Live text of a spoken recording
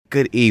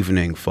Good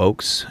evening,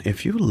 folks.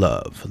 If you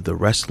love the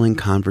wrestling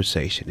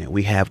conversation that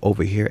we have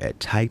over here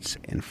at Tights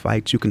and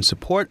Fights, you can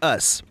support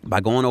us by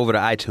going over to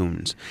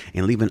iTunes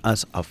and leaving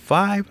us a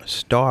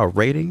 5-star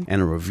rating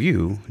and a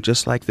review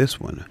just like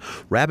this one.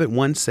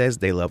 Rabbit1 says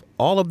they love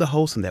all of the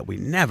hosts and that we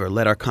never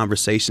let our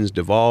conversations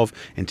devolve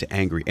into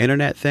angry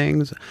internet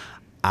things.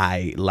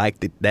 I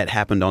like that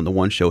happened on the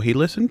one show he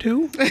listened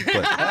to, but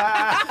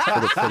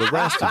for the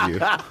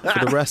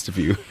rest of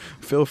you,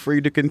 feel free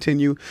to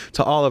continue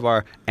to all of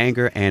our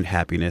anger and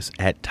happiness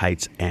at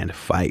Tights and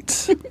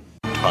Fights.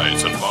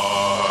 Tights and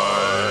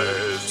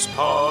Fights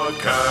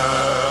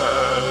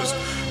podcast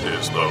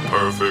is the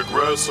perfect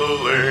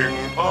wrestling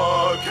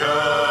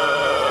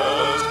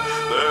podcast.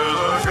 There's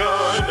a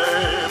guy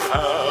named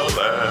Hal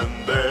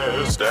and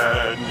there's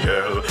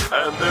Danielle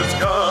and this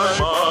guy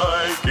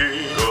Mike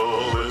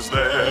Eagle is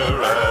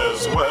there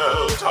as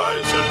well.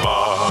 Tights and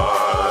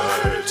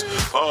Fights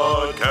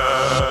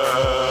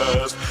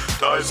podcast.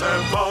 Tights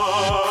and Fights.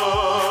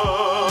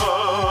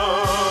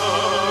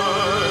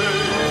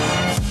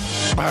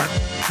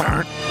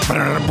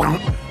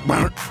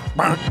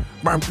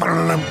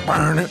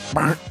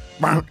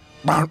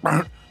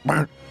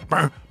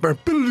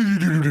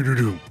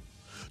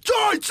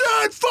 Tights and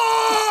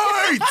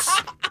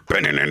Fights!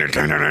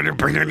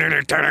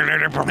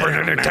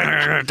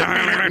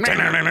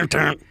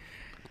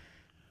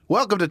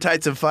 Welcome to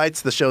Tights and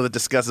Fights, the show that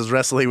discusses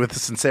wrestling with the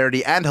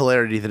sincerity and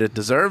hilarity that it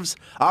deserves.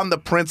 I'm the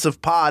Prince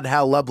of Pod,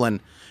 Hal Lublin,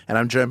 and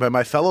I'm joined by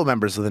my fellow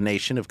members of the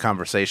Nation of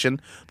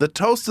Conversation, the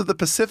toast of the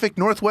Pacific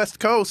Northwest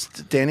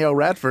Coast, Danielle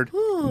Radford.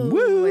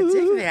 Ooh, I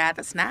dig that.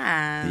 That's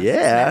nice.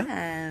 Yeah. That's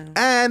nice.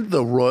 And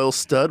the royal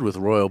stud with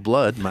royal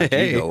blood, Mike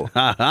Eagle.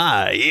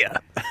 Yeah.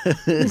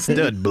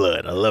 Stud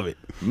blood. I love it.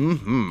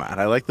 And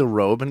I like the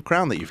robe and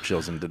crown that you've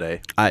chosen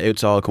today.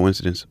 It's all a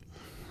coincidence.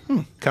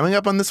 Coming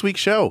up on this week's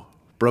show,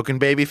 broken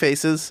baby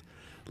faces,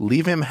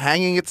 leave him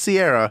hanging at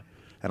Sierra,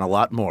 and a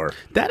lot more.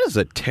 That is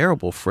a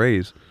terrible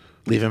phrase.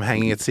 Leave him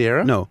hanging at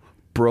Sierra? No,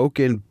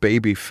 broken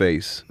baby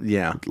face.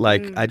 Yeah.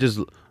 Like, I just,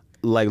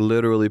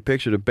 literally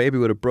pictured a baby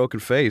with a broken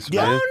face,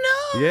 Yeah. man.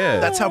 Oh, no. Yeah.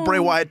 That's how Bray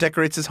Wyatt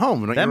decorates his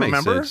home. Don't That you makes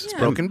remember? sense. It's Yeah.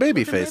 broken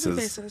baby Broken baby faces.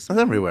 faces. It's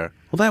everywhere.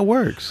 Well, that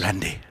works.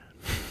 Randy,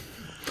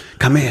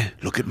 Come here.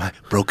 look at my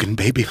broken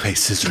baby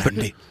faces,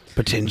 Randy.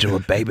 Pretend you're a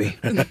baby.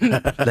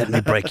 Let me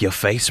break your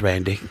face,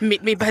 Randy.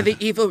 Meet me by the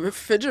evil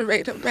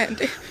refrigerator,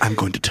 Randy. I'm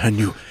going to turn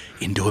you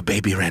into a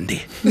baby,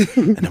 Randy.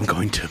 And I'm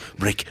going to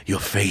break your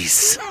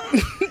face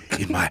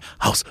in my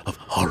house of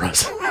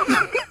horrors.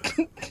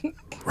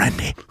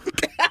 Randy.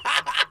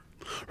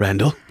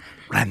 Randall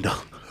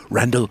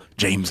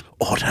James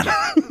Orton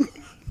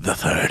the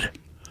third.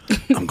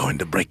 I'm going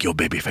to break your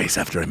baby face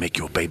after I make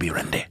you a baby,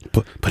 Randy.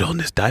 Put on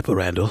this diaper,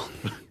 Randall.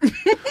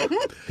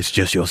 It's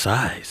just your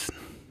size.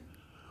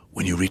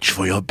 When you reach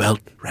for your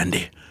belt,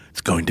 Randy, it's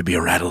going to be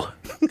a rattle.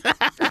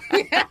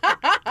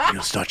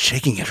 You'll start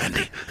shaking it,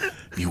 Randy.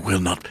 You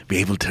will not be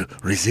able to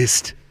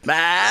resist.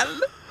 Man!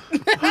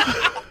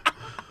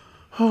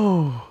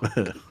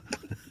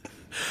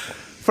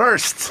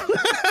 First,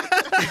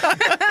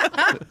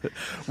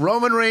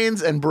 Roman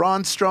Reigns and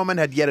Braun Strowman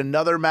had yet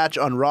another match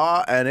on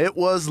Raw, and it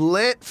was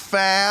lit,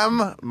 fam.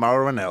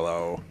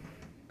 Maranello.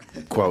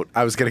 Quote,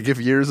 I was going to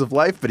give years of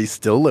life, but he's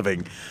still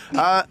living.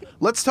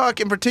 Let's talk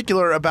in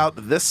particular about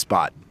this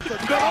spot. Oh, my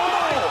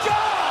God!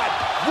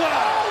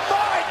 Oh,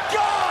 my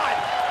God!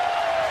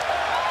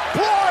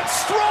 Braun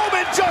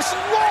Strowman just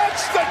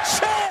launched the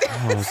chair!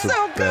 It's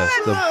so good.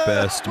 The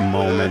best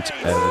moment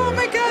ever. Oh,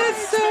 my God.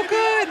 It's so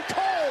good.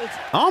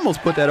 I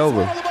almost put that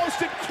over.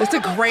 It's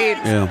a great...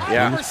 Yeah, I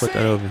Yeah. almost put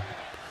that over.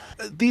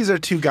 These are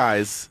two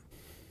guys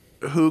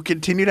who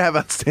continue to have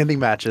outstanding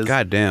matches.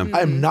 God damn.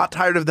 I'm not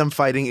tired of them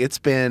fighting. It's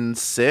been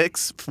 4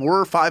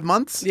 or 5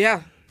 months.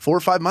 Yeah. 4 or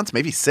 5 months,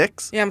 maybe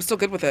 6. Yeah, I'm still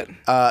good with it.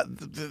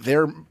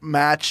 Their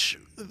match,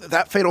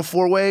 that Fatal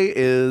 4-Way,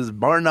 is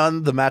bar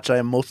none the match I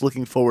am most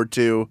looking forward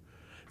to.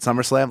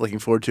 SummerSlam, looking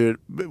forward to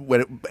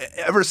it.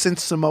 Ever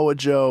since Samoa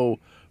Joe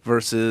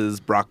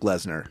versus Brock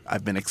Lesnar,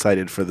 I've been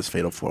excited for this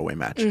Fatal 4-Way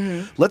match.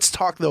 Let's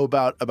talk, though,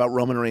 about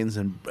Roman Reigns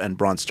and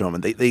Braun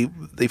Strowman.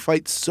 They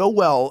fight so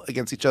well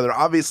against each other.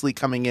 Obviously,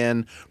 coming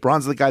in,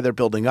 Braun's the guy they're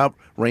building up.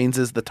 Reigns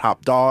is the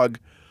top dog.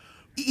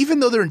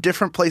 Even though they're in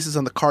different places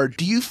on the card,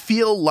 do you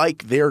feel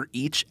like they're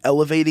each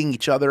elevating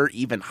each other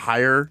even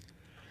higher?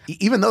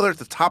 Even though they're at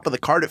the top of the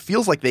card, it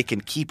feels like they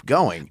can keep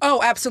going.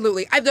 Oh,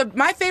 absolutely.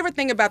 My favorite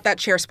thing about that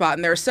chair spot,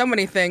 and there are so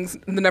many things,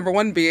 the number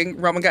one being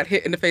Roman got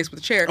hit in the face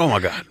with a chair. Oh, my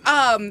God.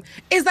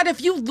 Is that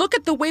if you look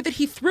at the way that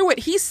he threw it,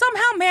 he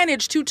somehow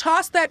managed to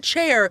toss that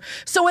chair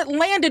so it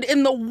landed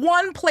in the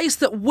one place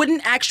that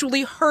wouldn't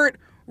actually hurt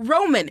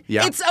Roman.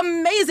 Yeah. It's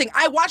amazing.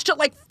 I watched it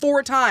like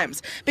 4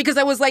 times because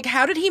I was like,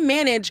 how did he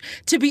manage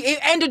to be,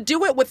 and to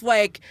do it with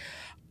like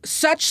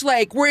such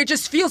like where it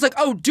just feels like,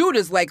 oh, dude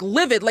is like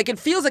livid. Like it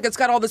feels like it's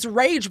got all this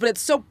rage, but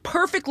it's so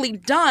perfectly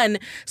done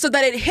so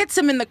that it hits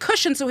him in the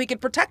cushion so he can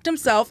protect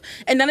himself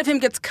and none of him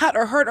gets cut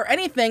or hurt or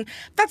anything.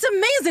 That's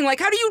amazing. Like,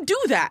 how do you do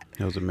that?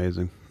 That was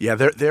amazing. Yeah,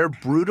 they're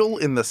brutal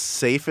in the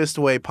safest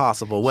way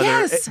possible. Whether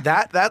Yes.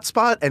 that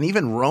spot and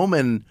even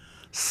Roman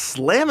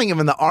slamming him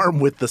in the arm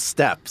with the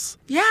steps.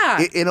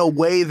 Yeah. In a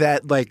way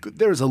that, like,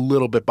 there's a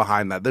little bit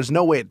behind that. There's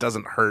no way it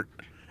doesn't hurt.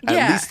 At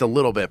Yeah. least a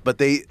little bit. But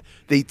they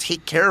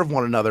take care of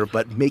one another,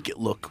 but make it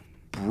look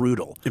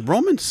brutal.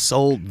 Roman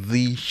sold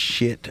the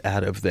shit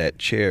out of that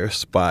chair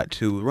spot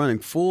too, running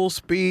full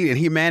speed, and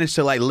he managed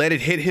to like let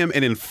it hit him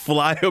and then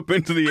fly up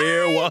into the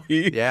air while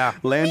he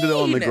landed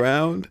on the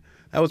ground.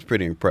 That was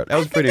pretty incredible. That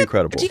was pretty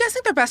incredible. Do you guys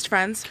think they're best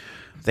friends?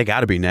 They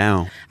got to be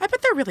now. I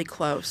bet they're really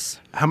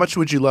close. How much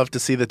would you love to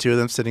see the two of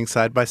them sitting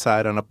side by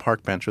side on a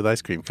park bench with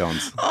ice cream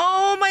cones?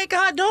 Oh my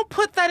God, don't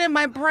put that in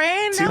my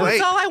brain. Too Now late.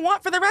 it's all I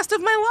want for the rest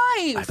of my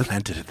I life.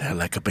 planted it there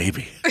like a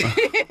baby.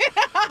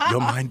 You're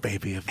mine,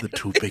 baby, of the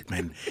two big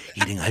men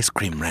eating ice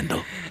cream,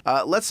 Randall.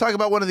 Let's talk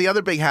about one of the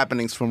other big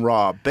happenings from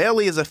Raw.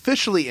 Bayley is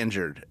officially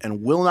injured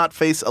and will not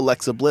face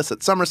Alexa Bliss at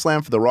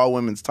SummerSlam for the Raw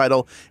Women's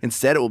title.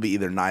 Instead, it will be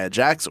either Nia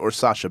Jax or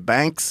Sasha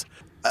Banks.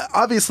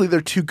 Obviously,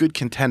 they're two good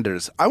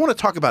contenders. I want to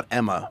talk about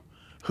Emma,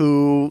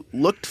 who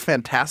looked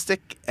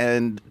fantastic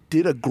and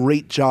did a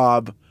great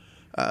job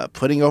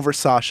putting over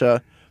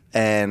Sasha.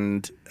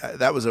 And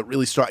that was a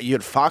really strong. You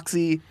had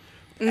Foxy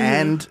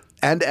and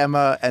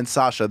Emma and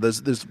Sasha.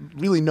 There's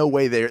really no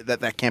way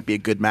that can't be a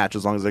good match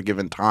as long as they're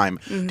given time.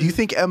 Do you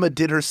think Emma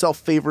did herself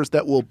favors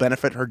that will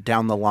benefit her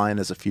down the line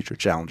as a future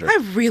challenger? I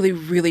really,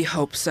 really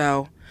hope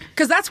so.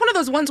 Because that's one of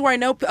those ones where I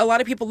know a lot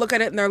of people look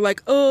at it and they're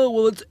like, oh,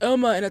 well, it's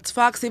Emma and it's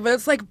Foxy. But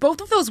it's like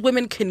both of those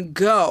women can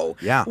go.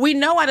 Yeah. We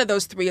know out of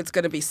those three it's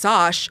going to be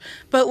Sash.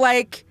 But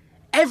like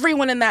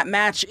everyone in that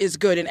match is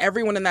good and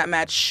everyone in that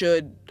match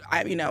should,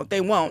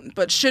 they won't,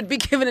 but should be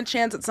given a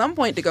chance at some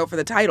point to go for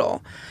the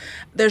title.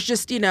 There's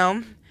just,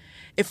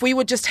 if we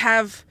would just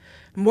have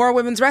more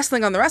women's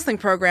wrestling on the wrestling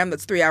program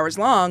that's 3 hours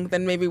long,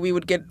 then maybe we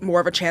would get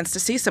more of a chance to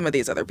see some of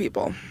these other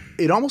people.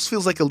 It almost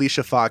feels like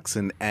Alicia Fox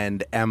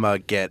and Emma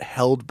get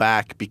held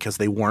back because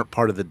they weren't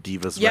part of the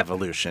Divas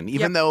Revolution,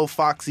 even though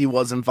Foxy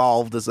was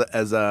involved as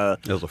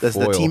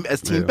Team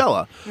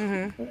Bella.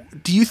 Mm-hmm.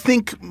 Do you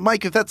think,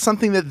 Mike, if that's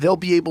something that they'll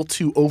be able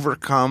to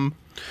overcome?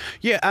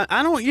 Yeah,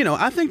 I don't,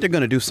 I think they're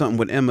going to do something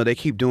with Emma. They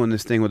keep doing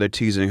this thing where they're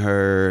teasing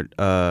her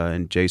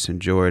and Jason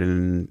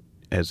Jordan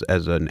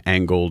as an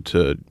angle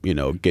to,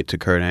 get to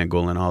Kurt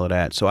Angle and all of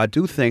that. So I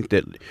do think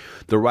that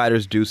the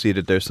writers do see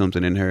that there's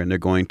something in her and they're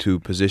going to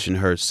position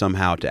her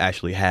somehow to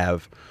actually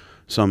have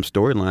some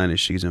storyline that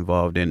she's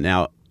involved in.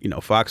 Now,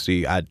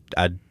 Foxy, I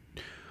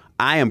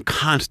am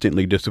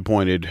constantly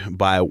disappointed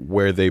by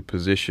where they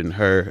position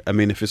her. I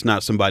mean, if it's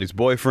not somebody's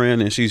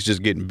boyfriend and she's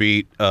just getting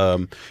beat,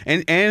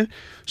 and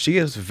she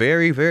is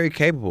very, very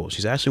capable.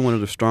 She's actually one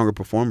of the stronger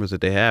performers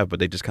that they have, but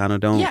they just kind of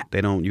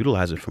don't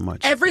utilize it for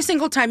much. Every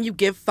single time you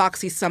give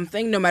Foxy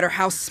something, no matter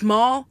how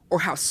small or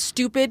how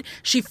stupid,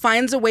 she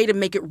finds a way to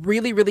make it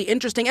really, really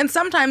interesting. And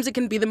sometimes it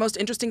can be the most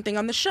interesting thing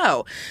on the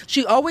show.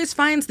 She always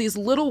finds these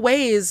little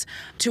ways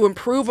to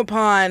improve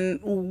upon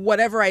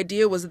whatever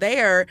idea was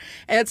there.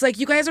 And it's like,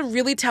 you guys are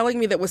really telling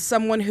me that with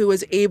someone who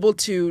is able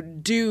to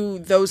do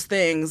those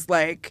things,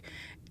 like,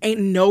 ain't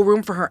no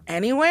room for her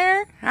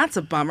anywhere? That's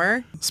a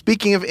bummer.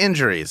 Speaking of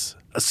injuries,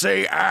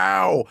 say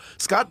ow.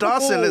 Scott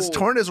Dawson has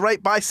torn his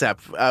right bicep,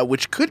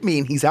 which could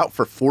mean he's out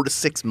for 4 to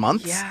 6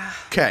 months. Yeah.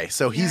 Okay,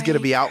 so he's going to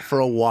be out for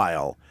a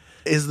while.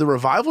 Is the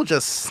Revival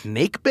just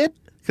snake bit?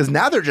 Because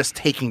now they're just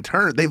taking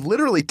turns. They've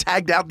literally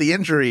tagged out the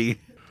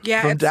injury.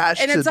 Yeah, from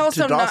Dash and it's to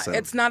also Dawson.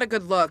 it's not a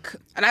good look.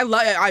 And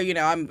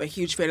I'm a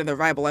huge fan of the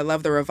Revival. I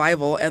love the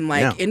Revival, and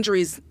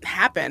injuries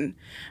happen.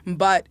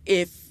 But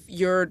if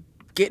you're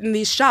getting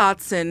these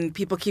shots and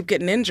people keep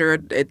getting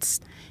injured,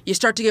 you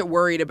start to get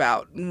worried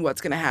about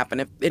what's going to happen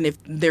if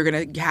they're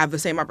going to have the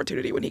same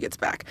opportunity when he gets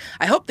back.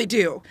 I hope they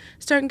do.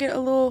 Starting to get a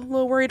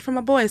little worried for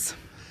my boys.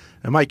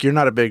 And Mike, you're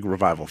not a big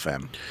Revival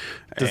fan.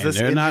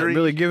 They're not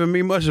really giving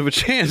me much of a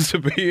chance to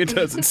be. It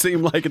doesn't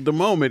seem like at the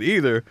moment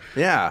either.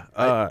 Yeah.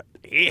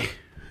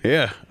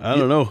 Yeah, I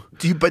don't know.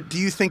 Do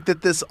you think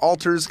that this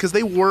alters, because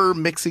they were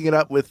mixing it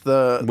up with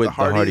the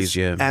Hardys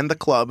and the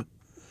club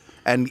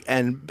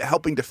and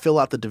helping to fill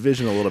out the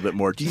division a little bit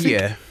more. Do you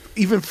think,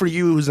 even for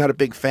you who's not a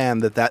big fan,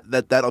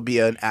 that'll be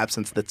an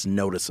absence that's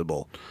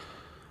noticeable?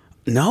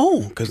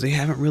 No, because they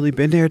haven't really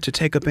been there to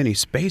take up any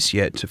space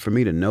yet for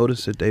me to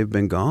notice that they've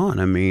been gone.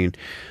 I mean,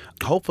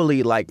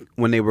 hopefully, like,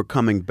 when they were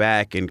coming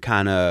back and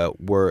kind of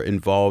were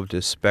involved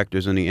as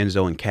specters in the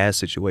Enzo and Cass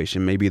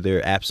situation, maybe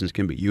their absence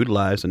can be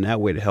utilized in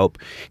that way to help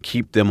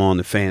keep them on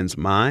the fans'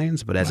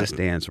 minds. But as it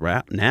stands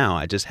right now,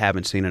 I just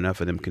haven't seen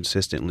enough of them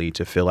consistently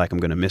to feel like I'm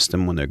going to miss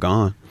them when they're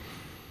gone.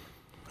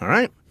 All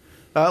right.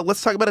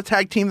 Let's talk about a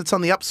tag team that's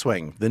on the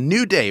upswing. The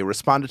New Day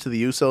responded to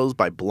the Usos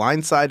by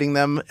blindsiding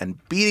them and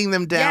beating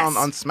them down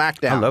on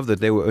SmackDown. I love that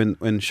they were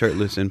in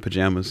shirtless in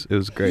pajamas. It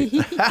was great.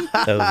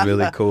 That was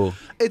really cool.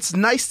 It's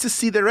nice to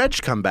see their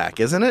edge come back,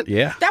 isn't it?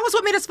 Yeah. That was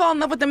what made us fall in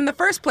love with them in the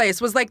first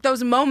place, was like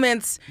those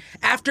moments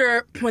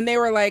after when they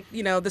were like,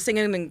 the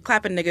singing and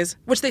clapping niggas,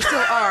 which they still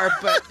are,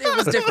 but it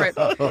was different.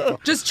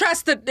 Just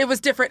trust that it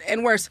was different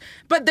and worse.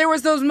 But there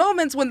was those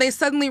moments when they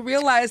suddenly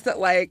realized that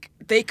like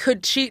they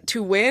could cheat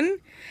to win.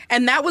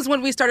 And that was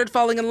when we started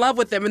falling in love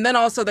with them. And then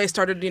also they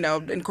started,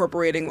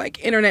 incorporating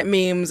like internet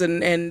memes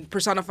and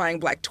personifying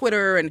Black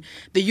Twitter and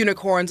the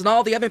unicorns and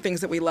all the other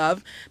things that we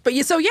love. But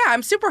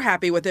I'm super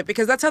happy with it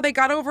because that's how they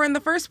got over in the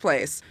first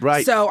place.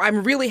 Right. So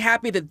I'm really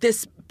happy that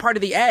this part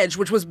of the edge,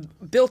 which was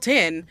built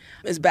in,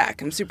 is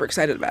back. I'm super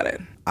excited about it.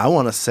 I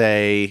want to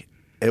say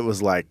it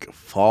was like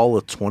fall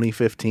of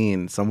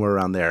 2015, somewhere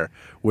around there,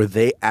 where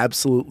they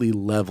absolutely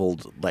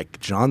leveled like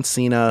John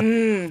Cena,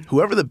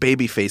 whoever the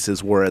baby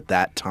faces were at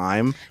that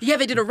time. Yeah,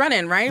 they did a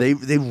run-in, right?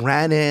 They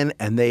ran in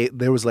and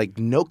there was like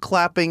no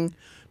clapping,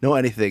 no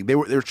anything. They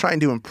were trying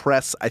to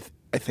impress I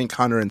think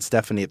Hunter and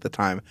Stephanie at the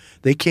time.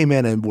 They came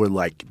in and were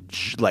like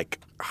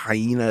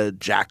hyena,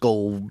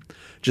 jackal,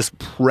 just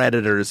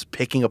predators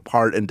picking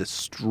apart and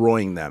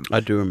destroying them. I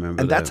do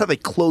remember and that. that's how they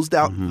closed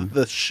out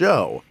the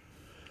show.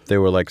 They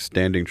were like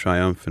standing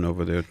triumphant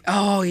over there.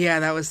 Oh yeah,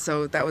 that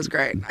was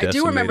great. I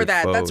do remember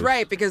that. Foes. That's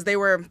right, because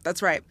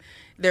that's right.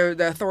 The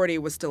authority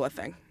was still a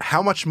thing.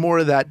 How much more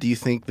of that do you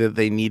think that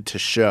they need to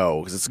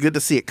show? Because it's good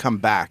to see it come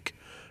back.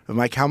 But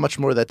Mike, how much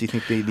more of that do you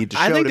think they need to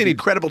show to be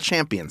credible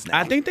champions now?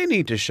 I think they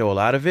need to show a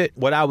lot of it.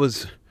 What I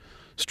was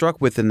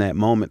struck with in that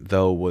moment,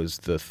 though, was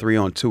the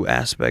 3-on-2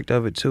 aspect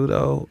of it, too,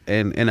 though.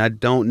 And I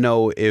don't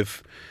know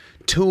if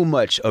too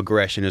much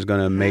aggression is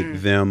going to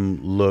make them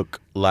look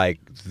like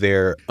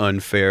they're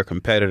unfair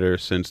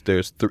competitors, since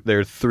there's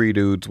 3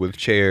 dudes with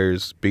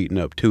chairs beating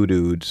up 2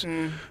 dudes.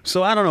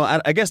 So I don't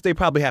know. I guess they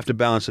probably have to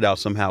balance it out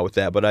somehow with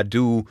that, but I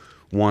do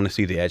want to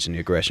see the edge and the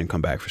aggression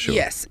come back for sure.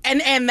 Yes,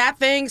 and that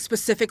thing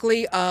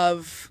specifically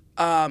of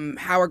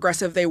how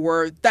aggressive they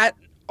were, that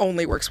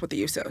only works with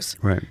the Usos.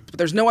 Right. But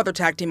there's no other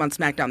tag team on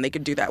SmackDown they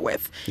could do that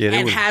with,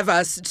 have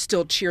us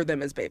still cheer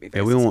them as babyfaces.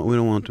 Yeah, we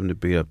don't want them to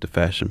beat up the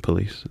fashion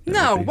police.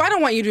 No, I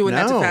don't want you doing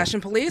that to fashion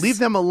police. Leave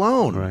them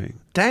alone. Right.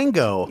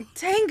 Dango.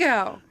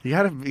 You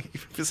gotta be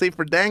safe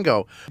for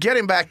Dango.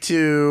 Getting back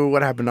to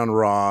what happened on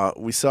Raw,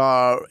 we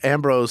saw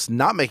Ambrose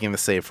not making the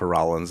save for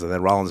Rollins, and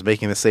then Rollins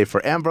making the save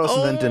for Ambrose,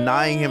 and then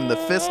denying him the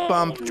fist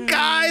bump.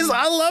 Guys,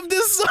 I love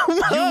this so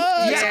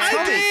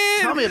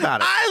much. Tell me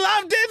about it. I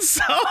loved it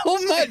so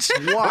much.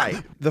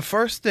 Why? The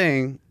first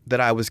thing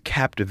that I was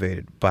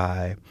captivated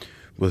by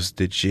was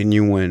the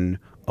genuine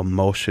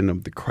emotion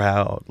of the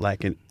crowd,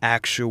 like an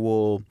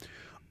actual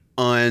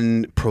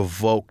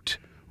unprovoked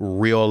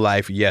real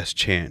life yes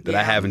chant that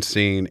I haven't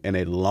seen in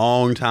a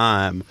long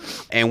time.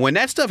 And when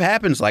that stuff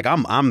happens, like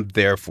I'm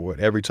there for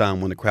it every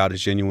time when the crowd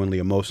is genuinely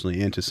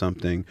emotionally into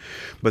something.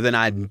 But then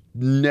I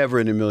never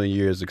in a million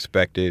years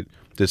expected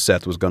that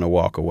Seth was going to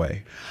walk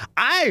away.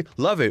 I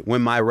love it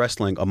when my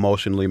wrestling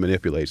emotionally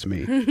manipulates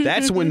me.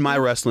 That's when my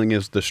wrestling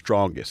is the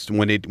strongest,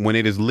 when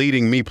it is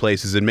leading me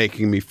places and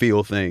making me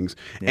feel things.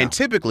 Yeah. And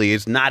typically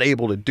it's not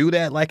able to do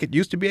that like it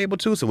used to be able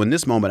to. So in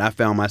this moment, I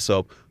found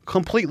myself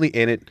completely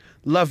in it,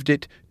 loved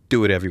it,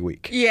 do it every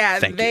week. Yeah,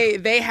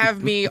 they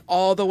have me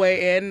all the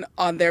way in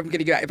on them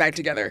getting back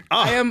together.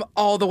 I am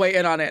all the way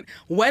in on it.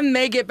 When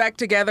they get back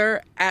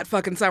together at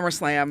fucking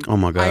SummerSlam, oh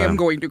my God, I am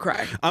going to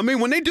cry. I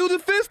mean, when they do the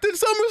fist at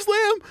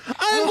SummerSlam,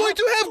 I am going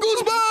to have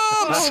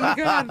goosebumps. Oh my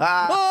God.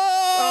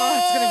 Oh,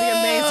 it's going to be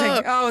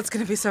amazing. Oh, it's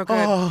going to be so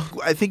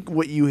good. I think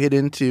what you hit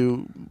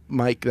into,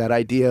 Mike, that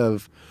idea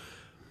of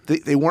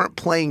they weren't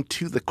playing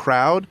to the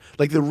crowd.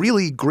 Like the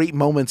really great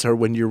moments are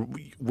when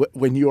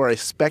you are a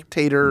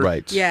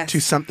spectator to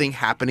something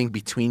happening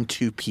between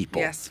 2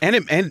 people. Yes.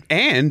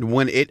 And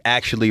when it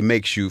actually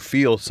makes you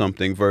feel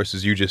something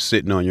versus you just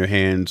sitting on your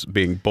hands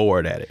being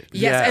bored at it.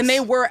 Yes, and they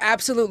were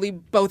absolutely,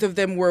 both of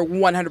them were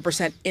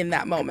 100% in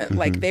that moment.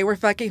 Like they were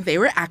acting. They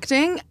were.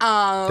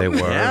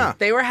 Yeah.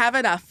 They were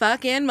having a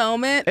fucking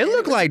moment. It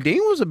looked like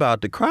Dean was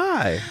about to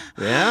cry.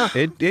 Yeah.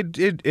 It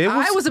was.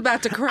 I was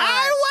about to cry.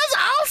 I was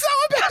also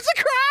about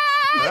to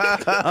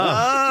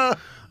cry.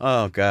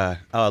 Oh God.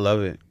 Oh, I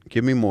love it.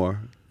 Give me more.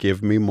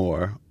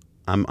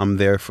 I'm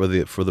there for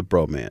the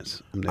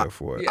bromance. I'm there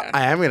for it.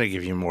 I am going to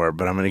give you more,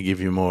 but I'm going to give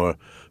you more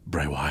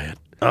Bray Wyatt.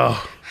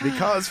 Oh.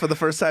 Because for the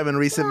first time in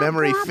recent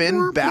memory,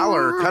 Finn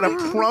Balor cut a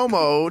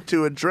promo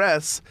to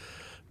address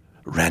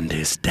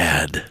Randy's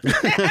dead.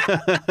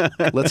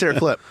 Let's hear a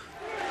clip.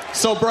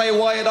 So Bray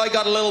Wyatt, I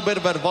got a little bit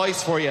of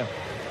advice for you.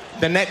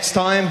 The next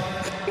time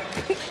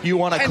you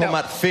want to come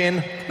at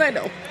Finn, I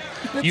know.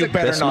 You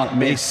better not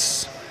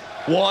miss.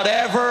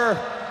 Whatever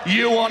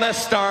you want to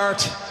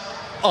start,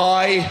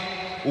 I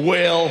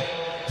will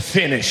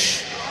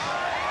finish.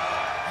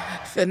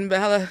 Finn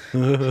Balor,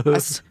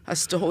 I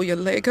stole your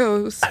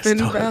Legos, Finn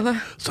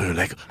Balor. So you're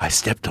like, I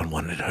stepped on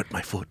one and it hurt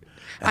my foot.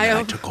 And I then I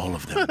don't- took all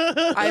of them.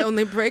 I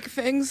only break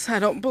things I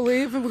don't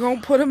believe, and we're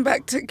going to put them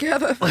back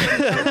together.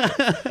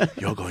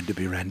 You're going to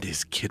be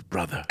Randy's kid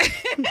brother.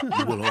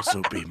 You will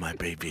also be my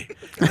baby.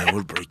 And I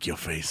will break your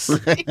face.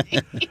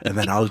 And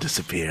then I'll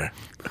disappear.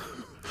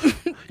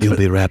 You'll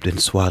be wrapped in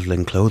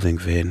swaddling clothing,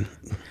 Finn.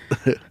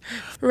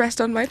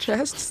 Rest on my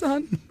chest,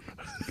 son.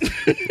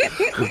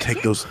 We'll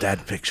take those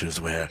dad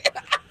pictures where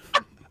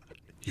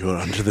you're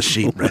under the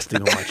sheet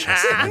resting on my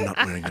chest and I'm not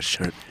wearing a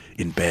shirt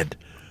in bed.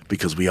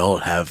 Because we all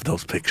have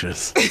those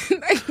pictures.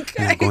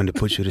 And I'm going to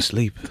put you to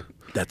sleep.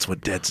 That's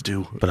what dads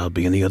do. But I'll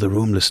be in the other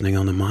room listening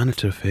on the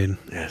monitor, Finn.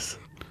 Yes.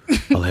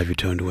 I'll have you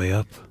turned way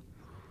up.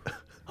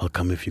 I'll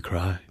come if you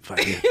cry. If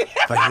I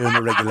hear an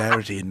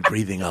irregularity in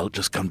breathing, I'll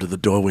just come to the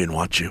doorway and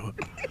watch you.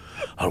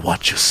 I'll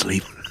watch you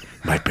sleep,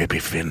 my baby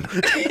Finn.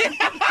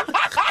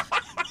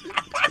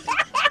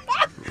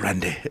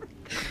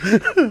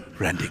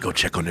 Randy, go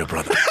check on your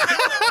brother.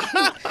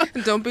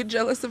 Don't be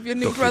jealous of your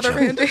new Don't be brother,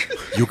 jealous. Randy.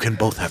 You can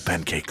both have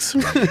pancakes.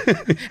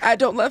 Randy. I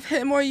don't love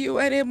him or you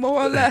any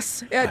more or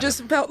less. I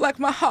just felt like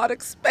my heart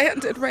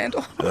expanded,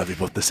 Randall. I love you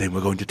both the same.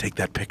 We're going to take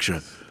that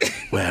picture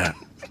where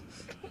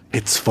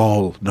it's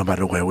fall no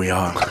matter where we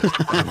are.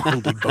 I'm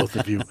holding both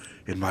of you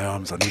in my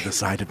arms on either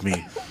side of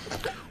me.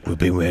 We'll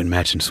be wearing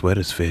matching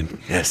sweaters, Finn.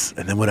 Yes,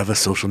 and then whatever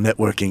social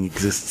networking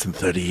exists in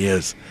 30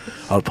 years,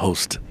 I'll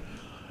post.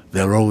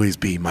 There'll always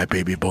be my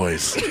baby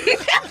boys.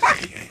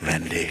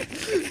 Randy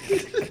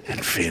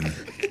and Finn.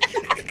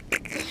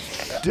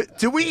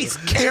 Do we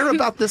care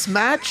about this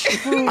match?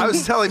 I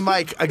was telling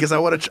Mike, because I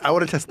want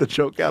to test the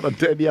choke out on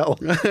Danielle.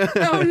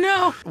 Oh,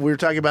 no. We were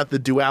talking about the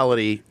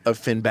duality of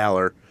Finn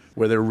Balor,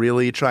 where they're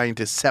really trying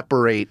to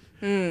separate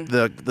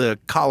the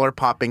collar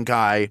popping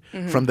guy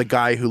from the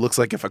guy who looks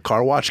like if a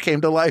car wash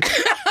came to life.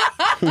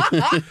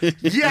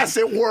 Yes,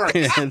 it works.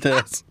 It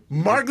does.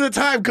 Mark the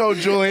time code,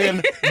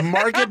 Julian.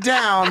 Mark it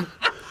down.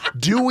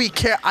 Do we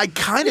care? I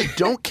kind of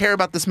don't care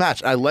about this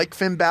match. I like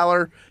Finn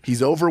Balor.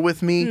 He's over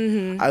with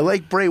me. I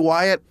like Bray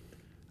Wyatt.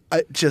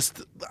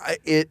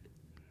 It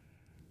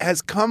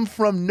has come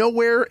from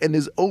nowhere and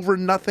is over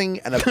nothing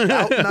and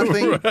about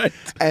nothing. Right.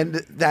 And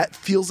that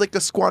feels like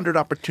a squandered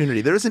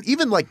opportunity. There isn't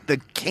even like the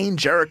Kane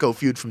Jericho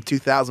feud from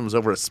 2000 was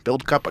over a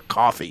spilled cup of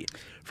coffee.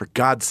 For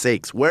God's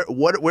sakes,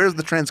 where's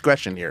the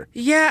transgression here?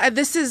 Yeah,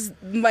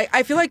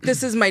 I feel like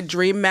this is my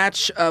dream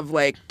match of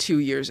like 2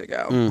 years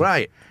ago.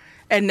 Right.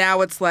 And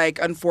now it's like,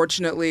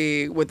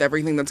 unfortunately, with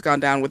everything that's gone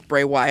down with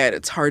Bray Wyatt,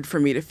 it's hard for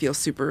me to feel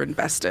super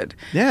invested.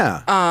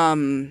 Yeah.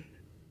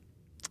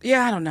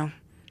 Yeah, I don't know.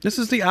 This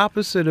is the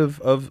opposite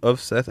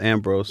of Seth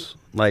Ambrose.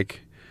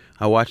 Like,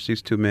 I watch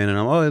these two men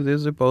and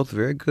these are both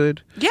very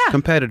good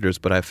competitors,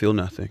 but I feel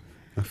nothing.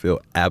 I feel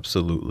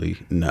absolutely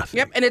nothing.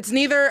 Yep, and it's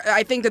neither.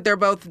 I think that they're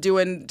both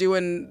doing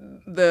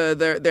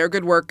their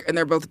good work and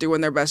they're both doing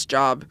their best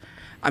job.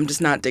 I'm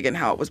just not digging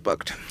how it was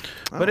booked.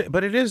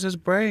 But it is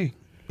Bray.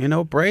 You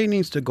know, Bray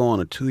needs to go on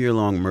a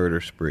 2-year-long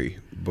murder spree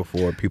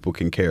before people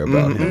can care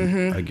about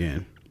him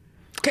again.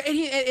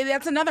 And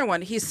that's another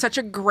one. He's such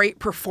a great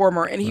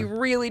performer, and he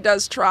really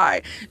does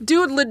try.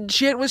 Dude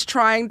legit was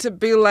trying to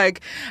be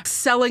like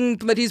selling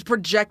that he's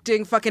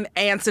projecting fucking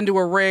ants into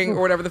a ring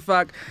or whatever the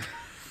fuck.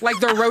 Like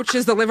the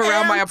roaches that live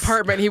around my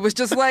apartment. He was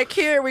just like,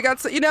 here, we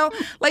got,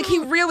 like he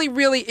really,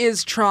 really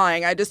is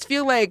trying. I just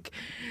feel like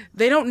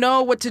they don't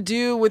know what to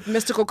do with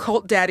Mystical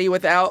Cult Daddy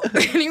without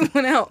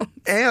anyone else.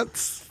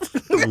 Ants.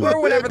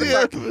 Or whatever the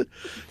fuck.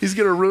 He's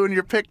going to ruin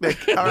your picnic.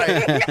 All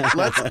right.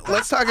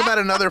 Let's talk about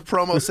another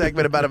promo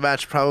segment about a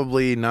match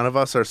probably none of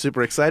us are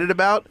super excited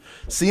about.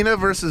 Cena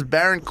versus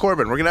Baron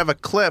Corbin. We're going to have a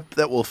clip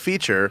that will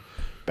feature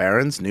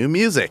Baron's new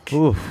music.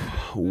 Oof.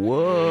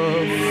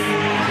 Whoa.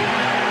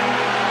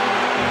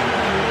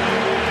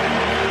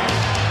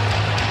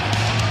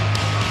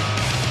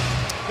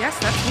 Yes,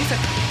 that's music.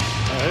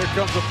 Here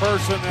comes a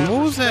person.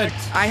 What was that?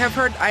 I have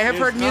heard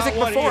music not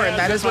what he before, and has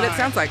that is what it in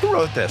sounds like. Who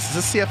wrote this? Is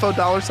this CFO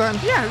dollar sign?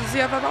 Yeah, this is the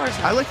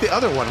 $5. I like the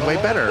other one way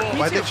better.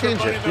 Why'd they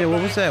change it? Yeah,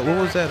 what was that?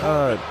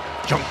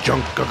 Junk,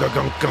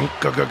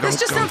 gunk. This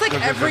just sounds like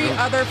every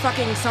other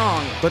fucking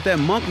song. But that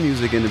monk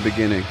music in the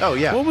beginning. Oh,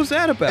 yeah. What was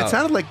that about? It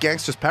sounded like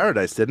Gangsta's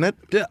Paradise, didn't it?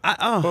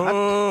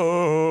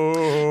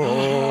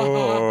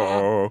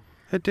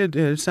 It did.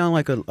 It sounded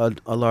like a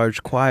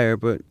large choir,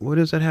 but what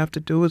does that have to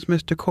do with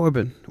Mr.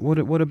 Corbin?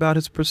 What about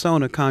his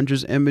persona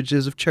conjures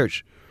images of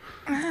church?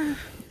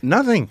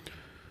 Nothing.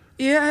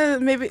 Yeah,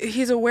 maybe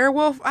he's a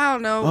werewolf. I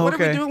don't know. Oh, What are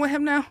we okay. doing with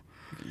him now?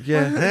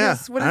 Yeah. Yeah,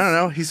 What I don't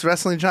know. He's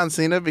wrestling John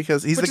Cena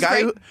because he's the Which is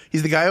guy. great.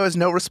 He's the guy who has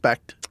no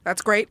respect.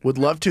 That's great. Would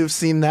love to have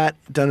seen that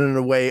done in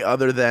a way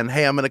other than,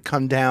 hey, I'm going to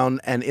come down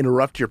and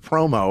interrupt your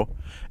promo,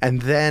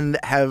 and then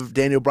have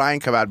Daniel Bryan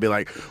come out and be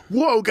like,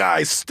 whoa,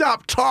 guys,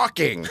 stop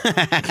talking.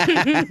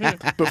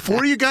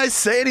 Before you guys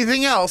say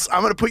anything else,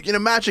 I'm going to put you in a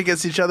match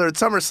against each other at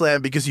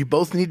SummerSlam because you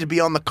both need to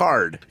be on the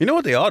card. You know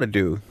what they ought to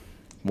do?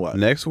 What?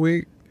 Next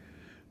week?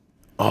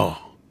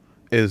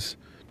 Is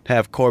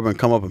have Corbin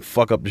come up and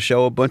fuck up the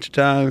show a bunch of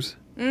times,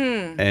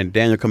 and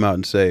Daniel come out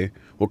and say,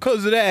 Well,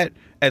 because of that,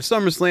 at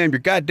SummerSlam, your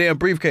goddamn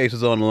briefcase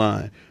is on the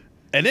line.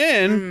 And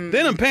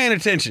then I'm paying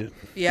attention.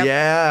 Yep.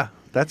 Yeah,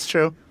 that's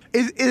true.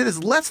 It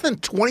is less than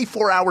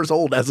 24 hours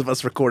old as of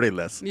us recording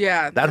this.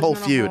 Yeah. That whole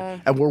there's been feud. a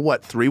whole- And we're,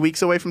 what, 3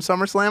 weeks away from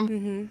SummerSlam?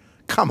 Mm-hmm.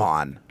 Come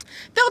on.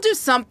 They'll do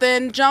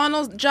something. John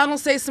will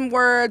say some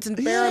words, and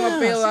Baron will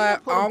be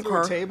like, Put him through a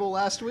 "Okay." table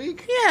last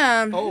week.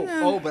 Yeah.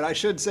 But I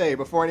should say,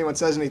 before anyone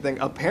says anything,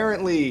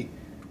 apparently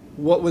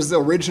what was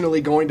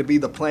originally going to be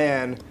the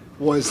plan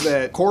was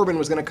that Corbin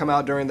was going to come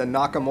out during the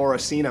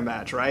Nakamura-Cena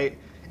match, right?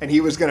 And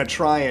he was going to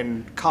try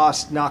and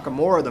cost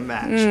Nakamura the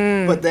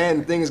match. But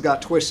then things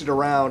got twisted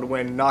around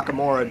when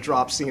Nakamura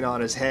dropped Cena on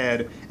his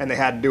head, and they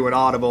had to do an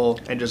audible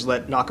and just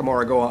let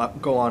Nakamura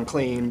go on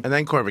clean. And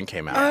then Corbin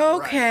came out.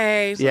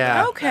 Okay.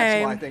 Yeah.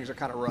 Okay. That's why things are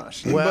kind of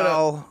rushed.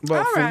 Well,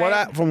 But All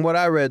right. from what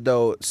I read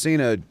though,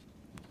 Cena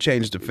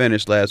changed the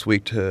finish last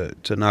week to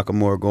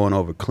Nakamura going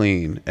over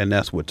clean, and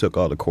that's what took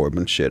all the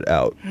Corbin shit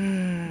out.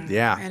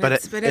 yeah. And But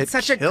it's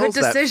such a good kills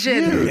that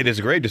decision. feud. It is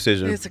a great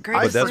decision. It's a great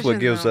but that's what decision,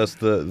 gives though. us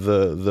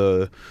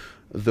the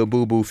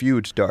boo boo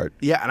feud start.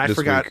 Yeah, and I this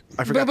forgot. week.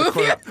 I forgot. Boo-boo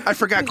feud. I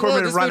forgot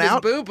Corbin had run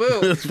out. Boo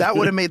boo. That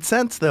would have made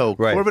sense, though.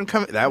 Right. Corbin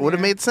coming. That would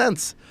have made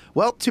sense.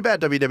 Well, too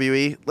bad,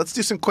 WWE. Let's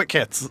do some quick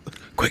hits.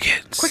 Quick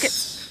hits. Quick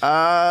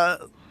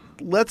it.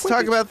 Let's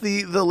talk about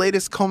the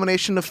latest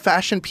culmination of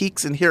Fashion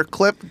Peaks and here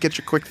clip. Get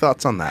your quick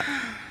thoughts on that.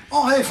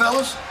 Oh, hey,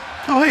 fellas.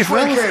 Oh, hey,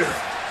 fellas. Vindicator.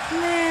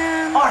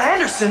 Man. Art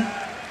Anderson?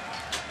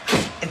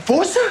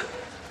 Enforcer?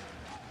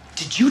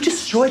 Did you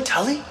destroy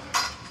Tully?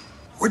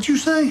 What'd you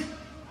say?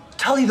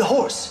 Tully the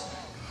horse.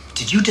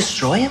 Did you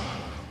destroy him?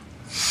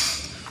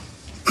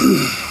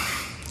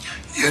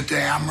 You're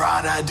damn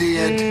right I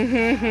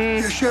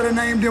did. You should have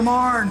named him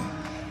Arn.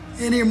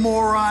 Any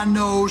moron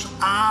knows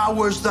I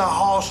was the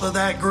hoss of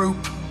that group.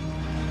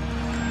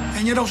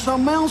 And you know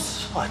something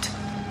else? What?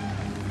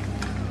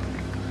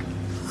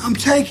 I'm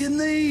taking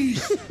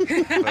these.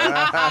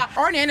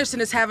 Arn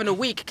Anderson is having a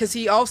week because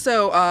he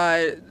also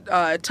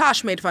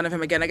Tosh made fun of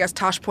him again. I guess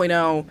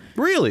Tosh.0.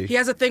 Really? He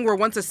has a thing where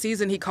once a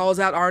season he calls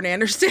out Arn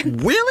Anderson.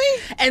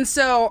 Really? And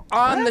so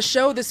on the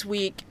show this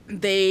week,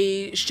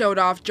 they showed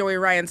off Joey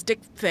Ryan's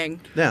dick thing.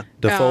 Yeah.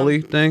 The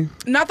Foley thing?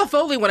 Not the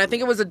Foley one. I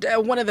think it was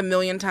one of the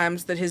million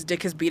times that his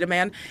dick has beat a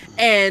man.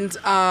 And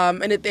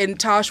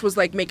Tosh was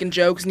like making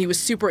jokes and he was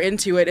super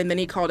into it. And then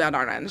he called out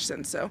Arn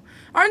Anderson. So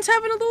Arn's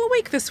having a little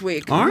week this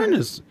week. Arn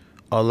is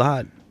a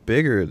lot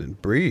bigger than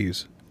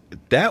Breeze.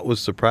 That was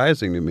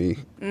surprising to me.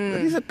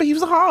 He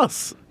was a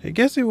hoss. I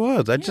guess he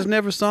was. I just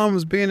never saw him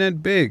as being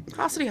that big.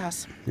 Hossity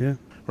Hoss. Yeah.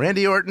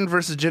 Randy Orton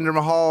versus Jinder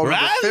Mahal. number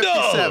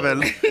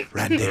 57.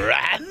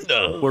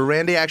 Randall. Where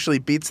Randy actually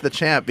beats the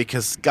champ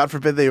because, God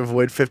forbid, they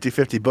avoid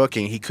 50-50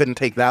 booking. He couldn't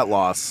take that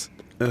loss.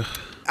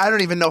 I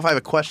don't even know if I have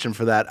a question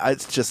for that.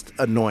 It's just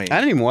annoying. I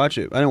didn't even watch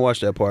it. I didn't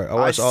watch that part. I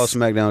watched all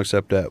SmackDown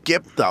except that.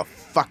 Skip the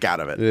fuck out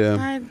of it. Yeah.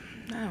 I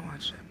don't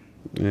watch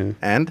it. Yeah.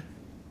 And?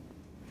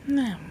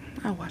 No,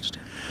 I watched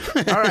it.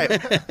 All right.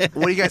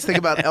 What do you guys think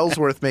about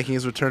Ellsworth making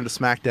his return to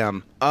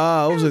SmackDown?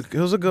 It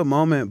was a good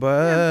moment,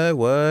 but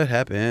what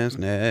happens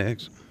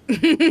next?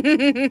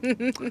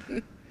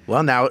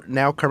 Well, now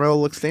Carmella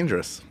looks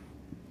dangerous.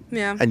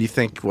 Yeah. And you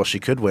think, well, she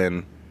could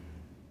win,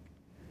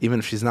 even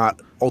if she's not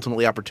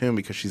ultimately opportune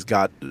because she's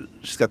got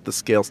the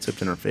scales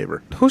tipped in her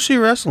favor. Who's she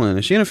wrestling?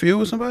 Is she in a feud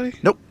with somebody?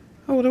 Nope.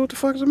 Oh, then what the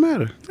fuck does it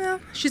matter? Well,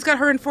 she's got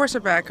her enforcer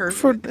back. Her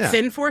yeah.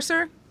 thin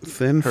forcer?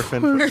 Thin. Her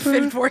fin- Her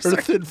thin forcer.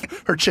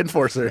 her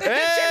Chinforcer.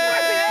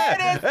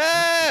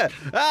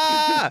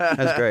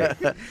 That's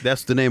great.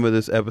 That's the name of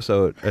this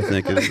episode, I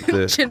think, is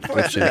the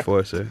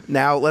Chinforcer.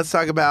 Now let's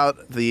talk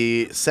about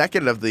the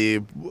second of the.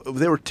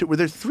 Were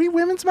there 3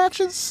 women's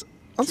matches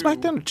on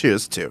SmackDown? Or 2?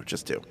 It's 2,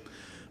 just 2.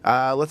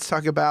 Let's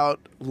talk about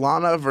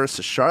Lana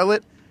versus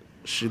Charlotte.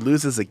 She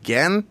loses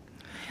again,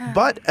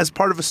 but as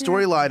part of a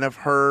storyline of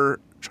her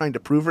trying to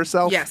prove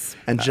herself. Yes.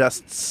 And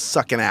just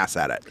sucking ass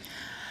at it.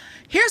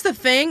 Here's the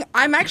thing.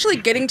 I'm actually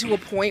getting to a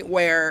point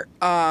where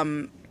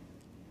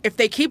if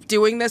they keep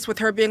doing this with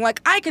her being like,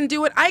 I can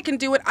do it, I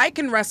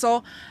can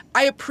wrestle,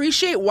 I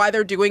appreciate why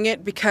they're doing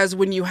it because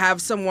when you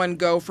have someone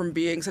go from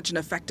being such an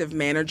effective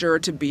manager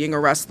to being a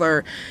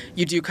wrestler,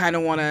 you do kind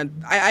of want to...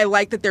 I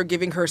like that they're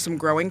giving her some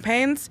growing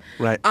pains.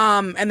 Right.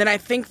 And then I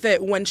think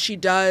that when she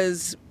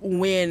does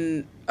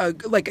win,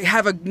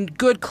 have a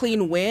good,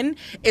 clean win,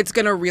 it's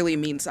going to really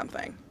mean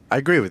something. I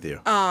agree with you.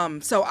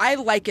 So I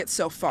like it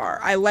so far.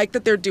 I like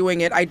that they're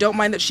doing it. I don't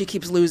mind that she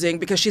keeps losing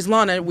because she's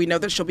Lana. We know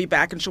that she'll be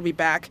back and she'll be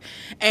back.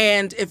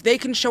 And if they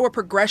can show a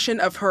progression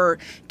of her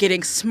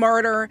getting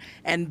smarter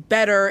and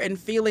better and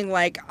feeling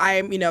like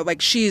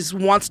she's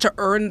wants to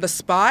earn the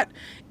spot,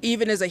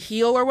 even as a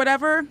heel or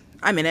whatever,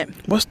 I'm in it.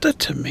 What's the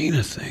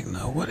Tamina thing,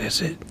 though? What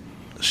is it?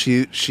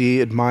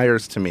 She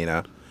admires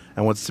Tamina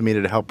and wants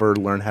Tamina to help her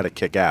learn how to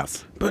kick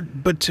ass. But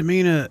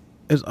Tamina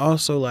is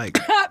also like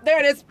There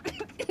it is.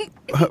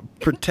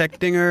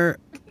 protecting her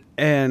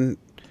and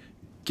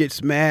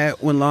gets mad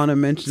when Lana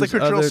mentions It's like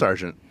her drill other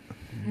sergeant.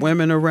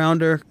 women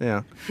around her.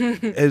 Yeah.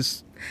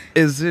 Is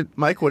it?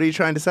 Mike, what are you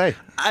trying to say?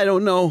 I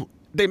don't know.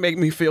 They make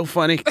me feel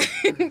funny.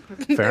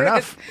 Fair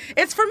enough.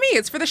 It's for me.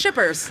 It's for the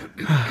shippers.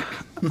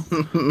 Look,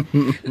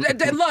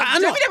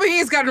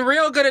 WWE's gotten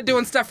real good at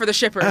doing stuff for the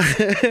shippers.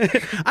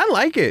 I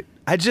like it.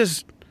 I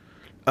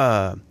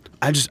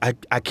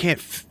can't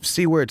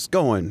see where it's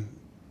going,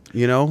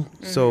 you know?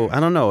 So I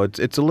don't know.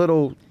 It's a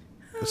little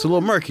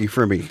murky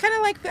for me. Kind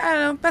of like, I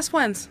don't know, best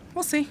friends.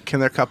 We'll see. Can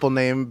their couple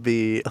name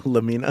be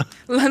Lamina?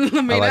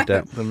 Lamina. I like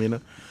that.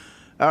 Lamina.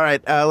 All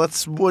right,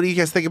 what do you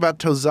guys think about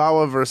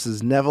Tozawa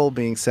versus Neville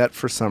being set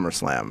for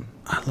SummerSlam?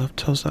 I love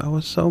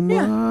Tozawa so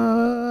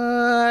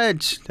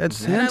much.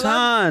 That's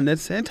Senton.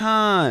 That's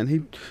Senton.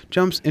 He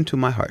jumps into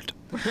my heart.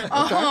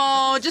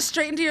 Oh, just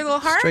straight into your little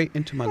heart? Straight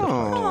into my little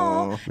heart.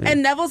 Oh.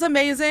 And Neville's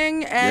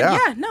amazing. And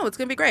it's going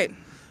to be great.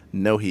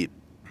 No heat.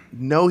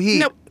 No heat.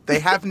 Nope. They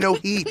have no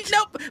heat.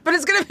 Nope. But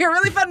it's going to be a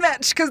really fun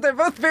match because they're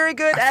both very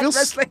good at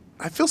wrestling.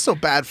 I feel so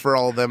bad for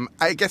all of them.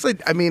 I guess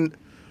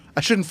I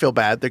shouldn't feel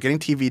bad. They're getting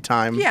TV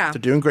time. Yeah. They're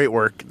doing great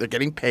work. They're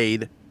getting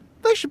paid.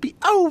 They should be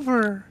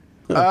over.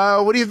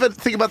 What do you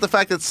think about the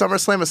fact that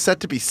SummerSlam is set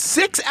to be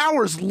 6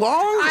 hours long?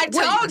 I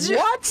told you.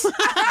 What?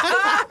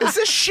 Is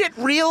this shit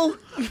real?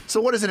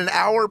 So what is it, an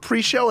hour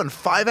pre-show and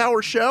 5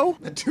 hour show?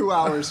 2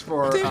 hours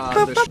for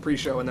the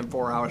pre-show and then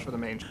 4 hours for the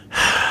main show.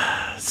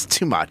 It's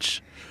too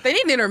much. They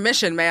need an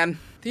intermission, man.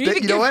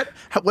 You know what?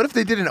 What if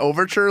they did an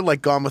overture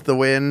like Gone with the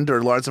Wind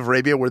or Lawrence of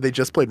Arabia where they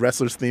just played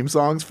wrestlers' theme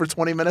songs for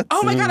 20 minutes?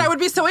 Oh my God, I would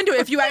be so into it.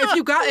 If you got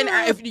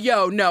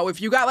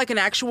like an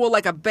actual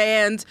like a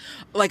band,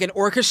 like an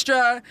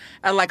orchestra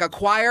and like a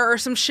choir or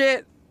some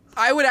shit,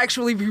 I would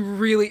actually be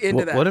really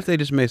into that. What if they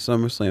just made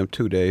SummerSlam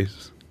 2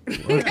 days?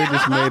 What if they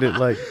just made it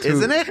like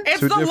Isn't it?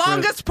 It's the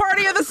longest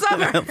party of the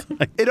summer.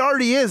 It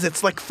already is.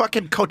 It's like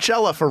fucking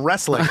Coachella for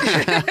wrestling.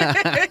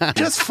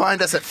 Just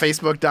find us at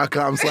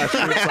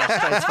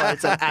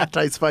facebook.com/@TightsFights and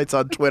 @TightsFights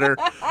on Twitter.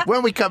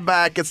 When we come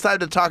back, it's time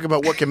to talk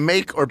about what can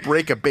make or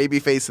break a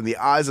babyface in the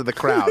eyes of the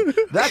crowd.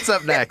 That's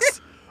up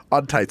next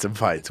on Tights and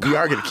Fights. We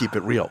are going to keep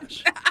it real.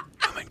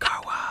 Coming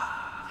Carwa.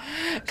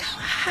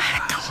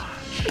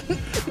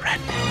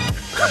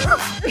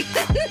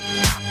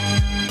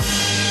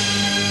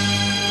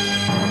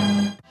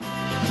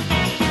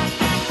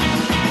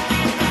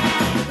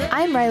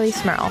 I'm Riley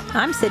Smurl.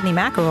 I'm Sydney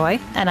McElroy.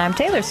 And I'm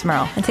Taylor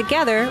Smurl. And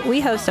together, we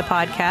host a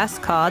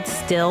podcast called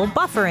Still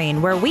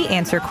Buffering, where we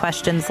answer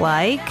questions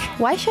like,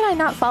 Why should I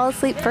not fall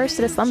asleep first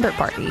at a slumber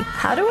party?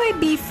 how do I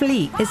be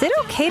fleet? Is it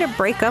okay to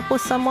break up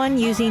with someone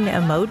using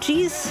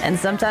emojis? And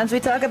sometimes we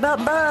talk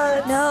about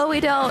butts. No, we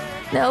don't.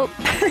 Nope.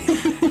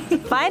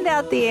 Find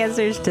out the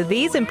answers to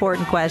these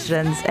important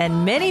questions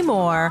and many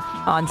more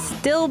on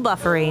Still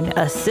Buffering,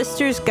 a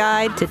sister's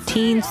guide to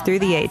teens through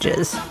the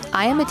ages.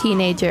 I am a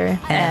teenager.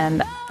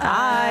 And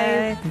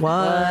I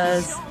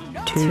was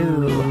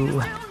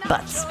too.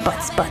 Butts. No.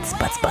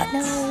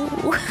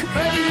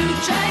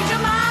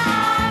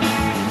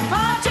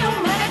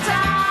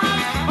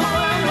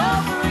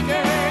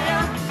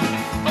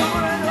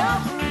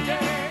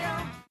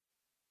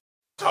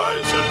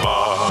 Tights and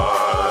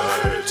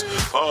Fights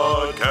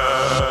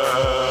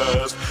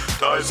Podcast.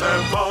 Tights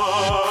and Fights.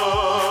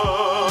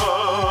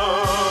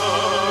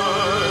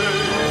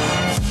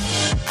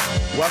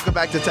 Welcome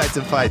back to Tights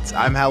and Fights.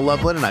 I'm Hal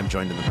Lublin, and I'm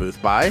joined in the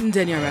booth by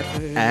Danielle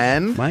Radford.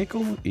 and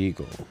Michael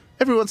Eagle.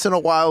 every once in a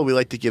while, we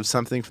like to give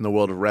something from the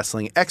world of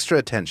wrestling extra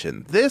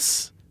attention.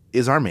 This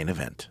is our main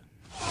event.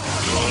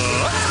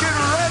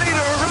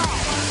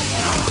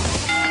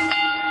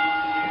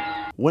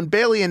 When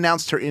Bayley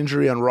announced her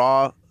injury on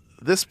Raw,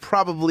 this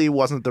probably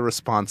wasn't the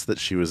response that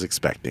she was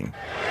expecting.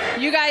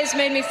 You guys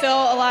made me feel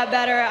a lot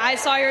better. I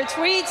saw your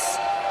tweets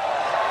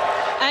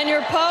and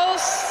your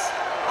posts.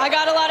 I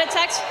got a lot of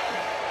texts.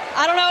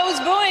 I don't know who's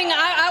booing.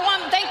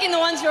 I'm thanking the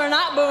ones who are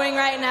not booing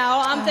right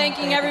now. I'm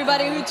thanking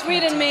everybody who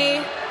tweeted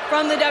me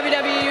from the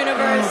WWE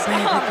Universe.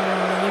 Baby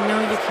girl, you know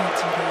you can't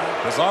do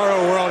that.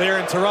 Bizarro world here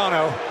in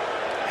Toronto.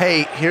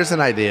 Hey, here's an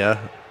idea.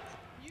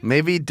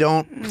 Maybe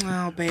don't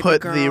Oh, baby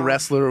put girl. the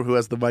wrestler who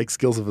has the mic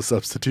skills of a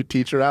substitute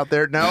teacher out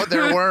there. No,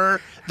 there were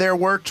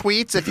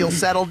tweets. If you'll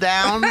settle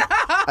down.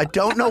 I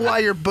don't know why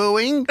you're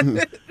booing.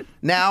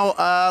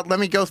 Now, let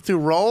me go through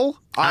roll.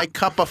 I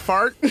cup a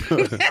fart.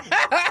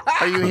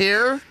 Are you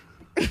here?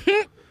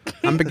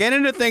 I'm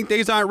beginning to think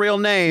these aren't real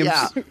names.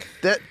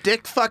 Yeah.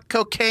 Dick fuck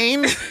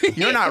cocaine?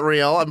 You're not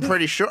real, I'm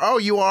pretty sure. Oh,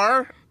 you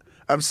are?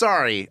 I'm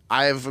sorry.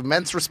 I have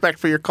immense respect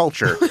for your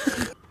culture.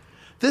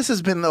 This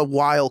has been a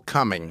while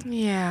coming.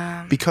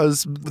 Yeah.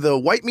 Because the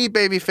white meat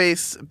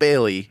babyface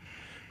Bayley,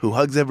 who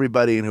hugs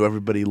everybody and who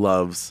everybody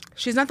loves,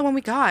 She's not the one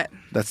we got.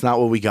 that's not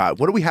what we got.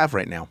 What do we have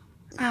right now?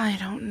 I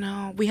don't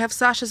know. We have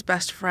Sasha's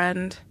best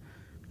friend.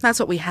 That's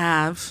what we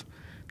have.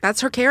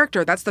 That's her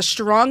character. That's the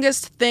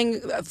strongest thing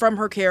from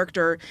her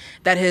character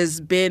that has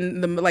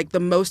been the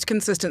most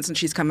consistent since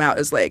she's come out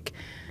is like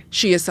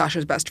she is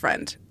Sasha's best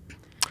friend.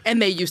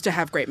 And they used to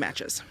have great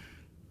matches.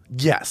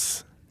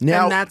 Yes.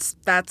 Now, And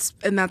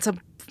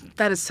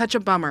that is such a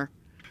bummer.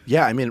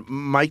 yeah, I mean,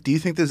 Mike, do you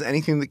think there's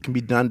anything that can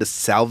be done to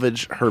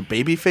salvage her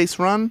babyface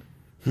run?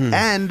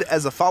 And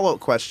as a follow-up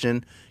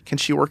question, can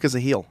she work as a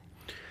heel?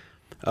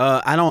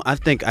 I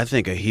think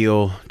a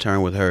heel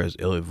turn with her is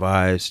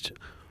ill-advised.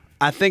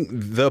 I think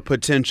the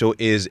potential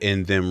is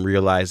in them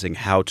realizing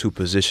how to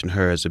position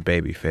her as a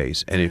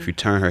babyface, and if you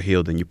turn her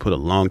heel, then you put a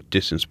long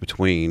distance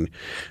between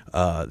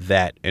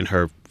that and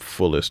her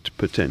fullest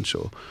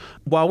potential.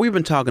 While we've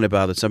been talking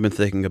about this, I've been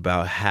thinking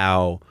about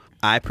how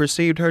I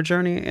perceived her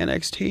journey in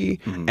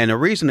NXT, and the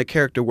reason the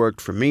character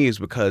worked for me is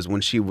because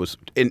when she was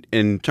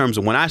in terms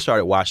of when I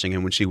started watching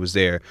and when she was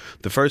there,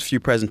 the first few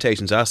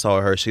presentations I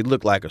saw her, she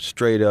looked like a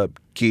straight up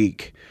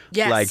geek.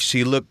 Yes. Like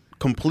she looked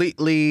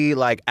completely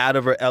like out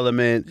of her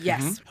element.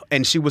 Yes.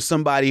 And she was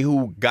somebody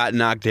who got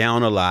knocked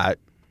down a lot.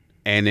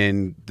 And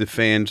then the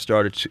fans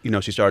started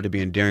to, she started to be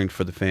endearing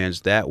for the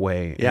fans that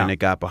way. Yeah. And it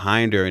got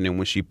behind her. And then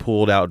when she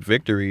pulled out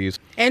victories.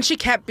 And she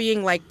kept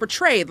being like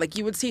betrayed. Like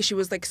you would see she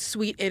was like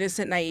sweet,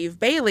 innocent, naive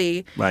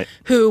Bayley, Right.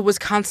 who was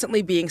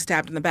constantly being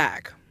stabbed in the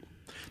back.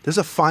 There's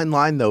a fine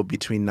line, though,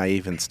 between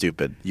naive and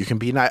stupid. You can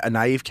be a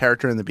naive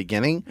character in the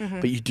beginning,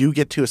 but you do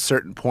get to a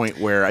certain point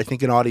where I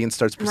think an audience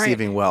starts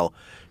perceiving, well,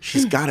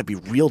 she's got to be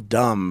real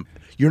dumb.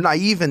 You're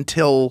naive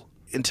until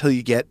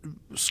you get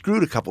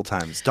screwed a couple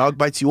times. Dog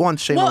bites you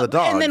once, shame on the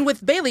dog. And then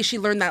with Bayley, she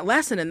learned that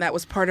lesson, and that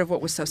was part of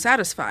what was so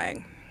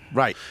satisfying.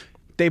 Right.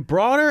 They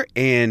brought her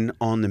in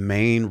on the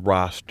main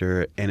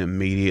roster and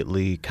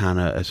immediately kind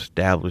of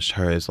established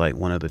her as like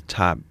one of the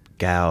top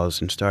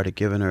gals and started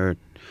giving her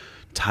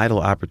title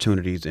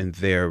opportunities in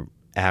their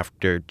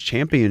after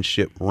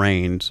championship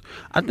reigns.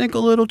 I think a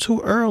little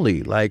too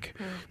early. Like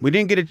we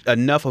didn't get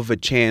enough of a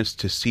chance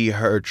to see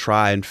her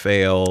try and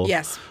fail.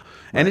 Yes.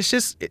 And it's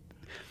just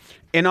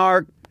in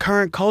our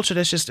current culture,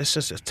 it's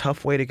just a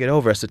tough way to get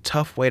over. It's a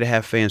tough way to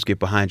have fans get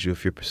behind you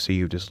if you're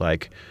perceived as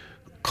like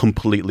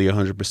completely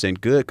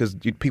 100% good because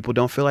people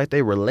don't feel like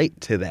they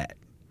relate to that.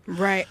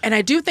 Right. And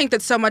I do think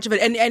that so much of it,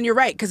 and you're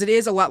right, because it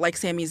is a lot like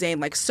Sami Zayn.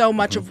 Like, so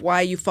much of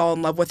why you fall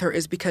in love with her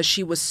is because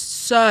she was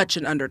such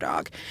an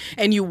underdog.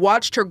 And you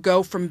watched her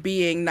go from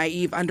being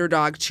naive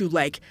underdog to,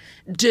 like,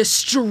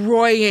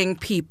 destroying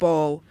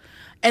people.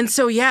 And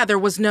so, yeah,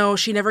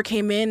 she never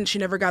came in, she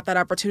never got that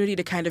opportunity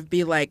to kind of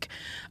be, like,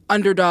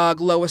 underdog,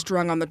 lowest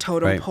rung on the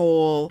totem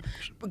pole,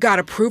 got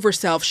to prove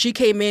herself. She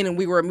came in and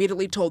we were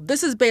immediately told,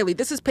 this is Bayley,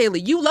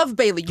 you love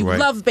Bayley, you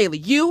love Bayley,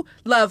 you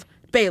love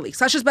Bayley,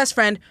 Sasha's best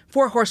friend,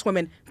 4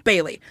 horsewomen,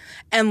 Bayley.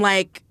 And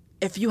like,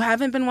 if you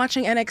haven't been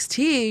watching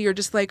NXT, you're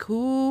just like,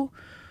 who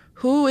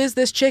is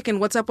this chick and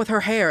what's up with her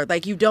hair?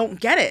 Like, you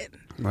don't get it.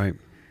 Right.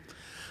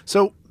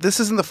 So this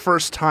isn't the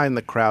first time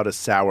the crowd has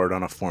soured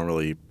on a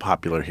formerly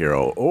popular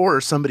hero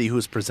or somebody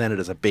who's presented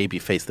as a baby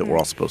face that we're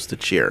all supposed to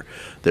cheer.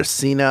 There's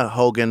Cena,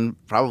 Hogan,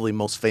 probably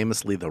most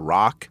famously The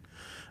Rock.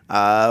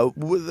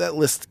 That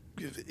list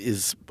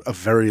is a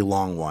very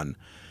long one.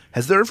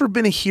 Has there ever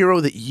been a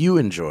hero that you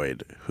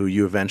enjoyed who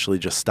you eventually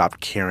just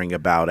stopped caring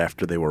about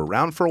after they were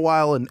around for a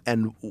while?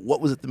 And what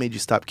was it that made you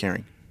stop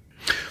caring?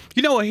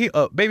 You know what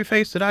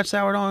babyface that I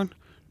soured on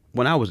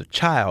when I was a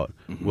child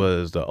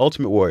was the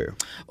Ultimate Warrior.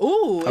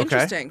 Ooh,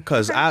 interesting.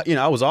 Because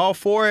I was all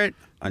for it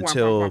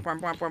until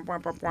problematic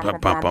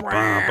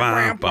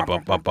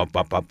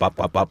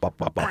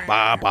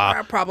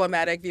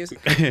views.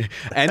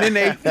 And then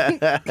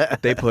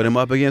they put him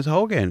up against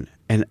Hogan,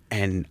 and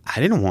I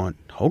didn't want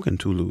Hogan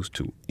to lose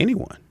to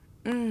anyone.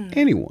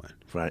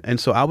 Right. And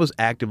so I was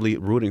actively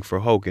rooting for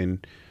Hogan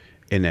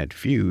in that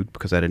feud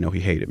because I didn't know he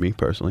hated me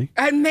personally.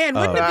 And man,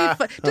 wouldn't it be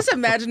fun? Just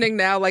imagining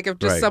now, like if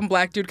just some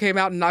black dude came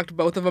out and knocked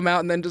both of them out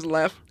and then just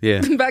left.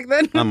 Yeah. Back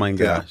then. Oh my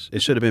gosh,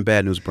 it should have been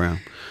Bad News Brown.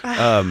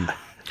 And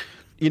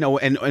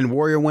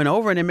Warrior went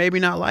over and it made me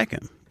not like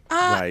him.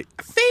 Right.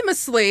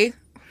 Famously,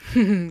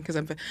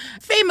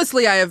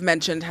 I have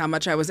mentioned how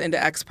much I was into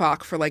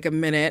X-Pac for like a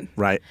minute.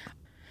 Right.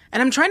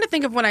 And I'm trying to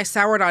think of when I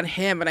soured on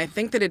him, and I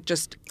think that it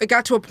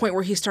got to a point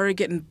where he started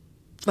getting,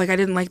 like, I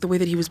didn't like the way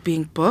that he was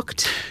being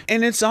booked.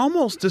 And it's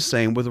almost the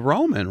same with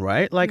Roman,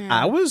 right? Like,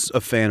 I was a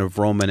fan of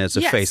Roman as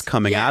a face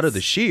coming out of the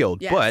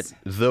Shield, but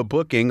the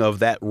booking of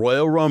that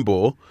Royal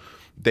Rumble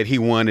that he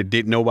won,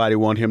 nobody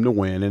wanted him to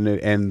win,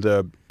 and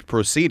the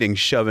proceeding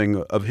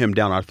shoving of him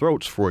down our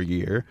throats for a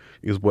year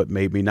is what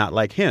made me not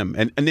like him.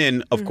 And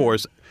then, of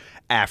course,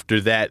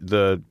 after that,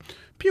 the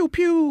pew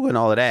pew and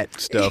all of that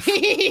stuff.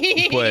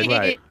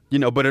 But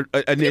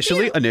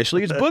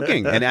initially it's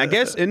booking, and I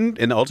guess in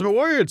the Ultimate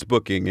Warrior it's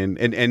booking,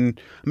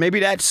 and maybe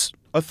that's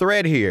a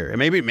thread here, and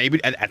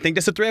maybe I think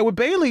that's a thread with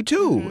Bayley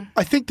too.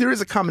 I think there is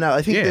a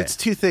commonality. I think it's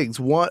two things.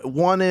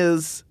 One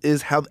is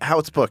how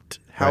it's booked,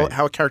 how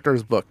a character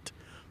is booked,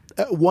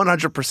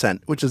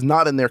 100%, which is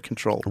not in their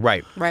control.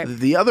 Right.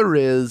 The other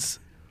is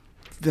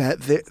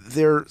that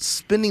they're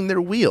spinning their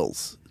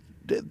wheels.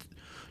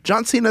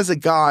 John Cena is a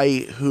guy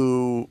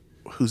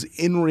whose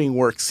in-ring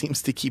work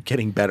seems to keep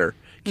getting better.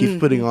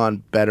 Keeps putting on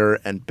better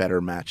and better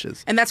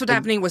matches. And that's what's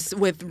happening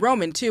with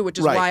Roman, too, which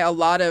is why a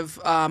lot of,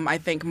 I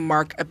think,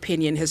 mark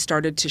opinion has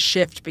started to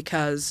shift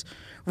because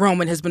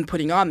Roman has been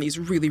putting on these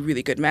really,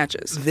 really good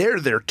matches.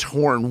 They're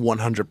torn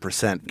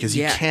 100% because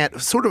you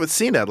can't, sort of with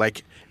Cena,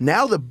 like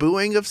now the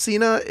booing of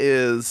Cena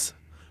is,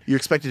 you're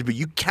expected to boo.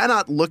 You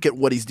cannot look at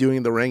what he's doing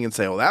in the ring and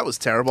say, "Oh, that was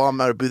terrible. I'm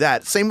going to boo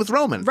that." Same with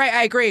Roman. Right,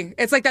 I agree.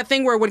 It's like that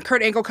thing where when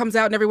Kurt Angle comes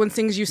out and everyone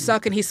sings "You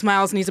suck" and he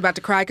smiles and he's about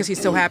to cry because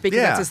he's so happy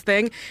because that's his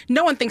thing.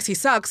 No one thinks he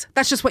sucks.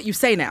 That's just what you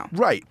say now.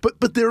 Right,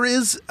 but there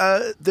is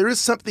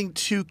something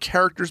to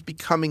characters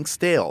becoming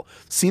stale.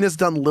 Cena's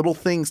done little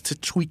things to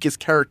tweak his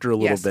character a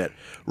little bit.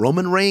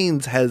 Roman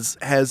Reigns has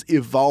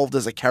evolved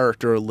as a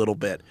character a little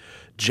bit.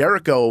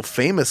 Jericho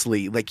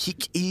famously, like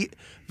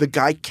the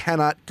guy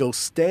cannot go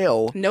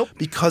stale. Nope.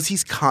 Because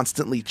he's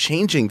constantly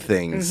changing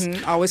things.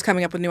 Mm-hmm. Always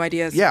coming up with new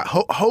ideas. Yeah,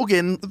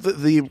 Hogan,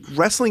 the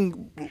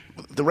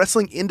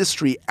wrestling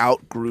industry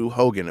outgrew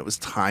Hogan. It was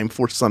time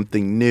for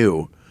something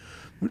new.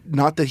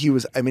 Not that he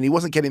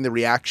wasn't getting the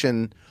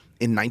reaction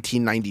in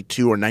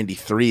 1992 or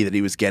 93 that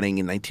he was getting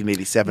in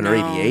 1987 or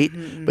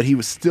 88, but he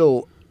was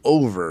still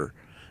over.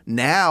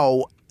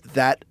 Now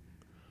that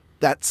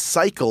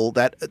cycle,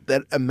 that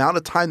amount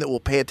of time that we'll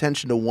pay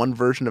attention to one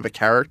version of a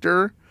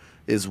character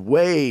is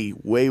way,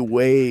 way,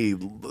 way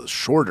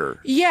shorter.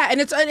 Yeah, and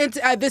it's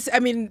this. I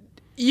mean,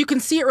 you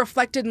can see it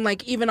reflected in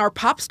like even our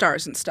pop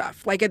stars and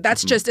stuff. Like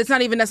that's just, it's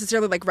not even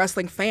necessarily like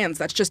wrestling fans.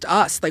 That's just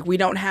us. Like we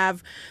don't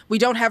have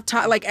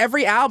time. Like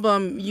every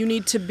album, you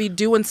need to be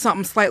doing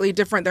something slightly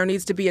different. There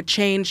needs to be a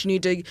change. You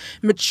need to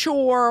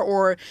mature,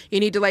 or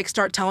you need to like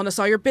start telling us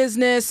all your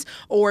business.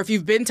 Or if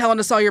you've been telling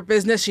us all your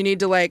business, you need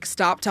to like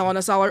stop telling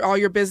us all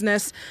your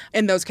business.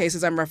 In those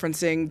cases, I'm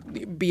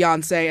referencing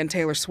Beyonce and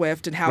Taylor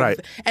Swift and how,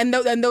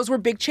 and those were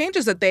big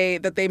changes that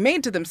they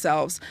made to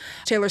themselves.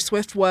 Taylor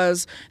Swift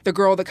was the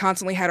girl that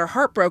constantly had her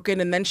heart broken,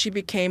 and then she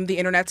became the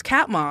internet's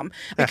cat mom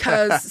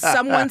because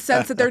someone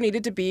sensed that there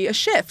needed to be a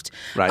shift.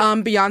 Right.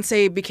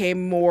 Beyonce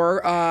became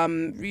more,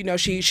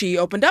 she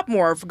opened up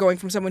more, going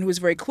from someone who was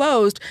very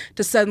closed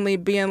to suddenly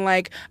being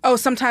like, oh,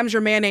 sometimes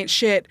your man ain't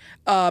shit,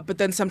 but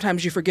then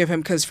sometimes you forgive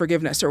him because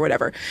forgiveness or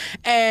whatever.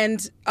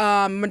 And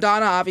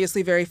Madonna,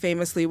 obviously, very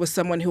famously, was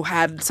someone who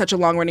had such a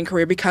long-running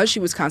career because she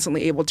was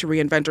constantly able to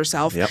reinvent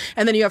herself. Yep.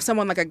 And then you have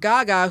someone like a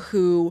Gaga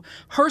who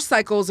her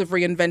cycles of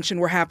reinvention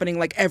were happening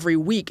like every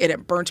week, and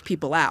it burnt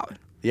people out.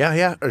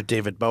 Yeah. Or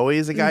David Bowie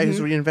is a guy who's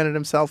reinvented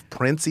himself.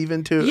 Prince,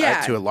 even to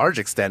a large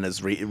extent,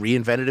 has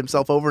reinvented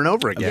himself over and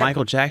over again.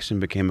 Michael Jackson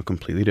became a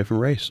completely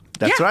different race.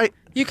 That's right.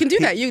 You can do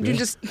that. You can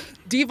just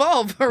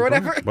devolve or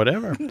whatever.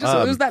 Whatever.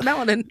 Just lose that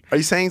melanin. Are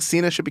you saying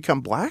Cena should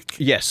become black?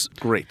 Yes.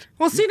 Great.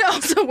 Well, Cena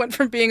also went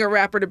from being a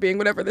rapper to being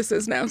whatever this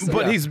is now. So.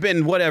 But he's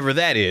been whatever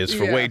that is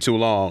for way too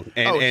long.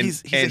 And,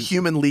 he's a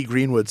human Lee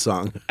Greenwood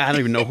song. I don't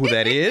even know who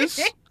that is,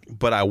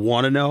 but I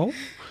want to know.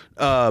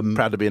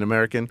 Proud to be an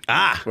American. Or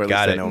at least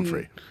I know I'm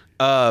free.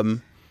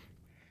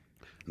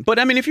 But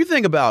I mean, if you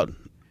think about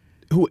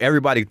who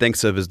everybody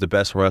thinks of as the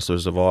best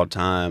wrestlers of all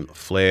time,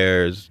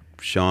 Flair's,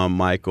 Shawn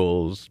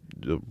Michaels,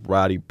 the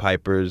Roddy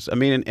Pipers, I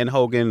mean, and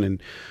Hogan,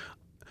 and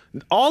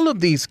all of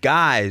these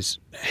guys,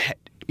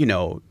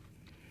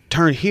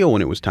 turned heel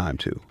when it was time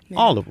to. Yeah.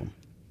 All of them.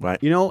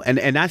 Right.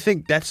 And I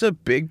think that's a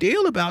big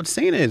deal about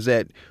Cena, is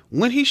that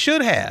when he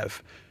should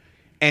have,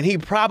 and he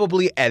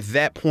probably at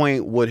that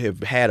point would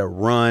have had a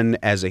run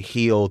as a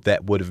heel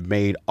that would have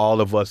made all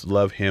of us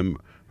love him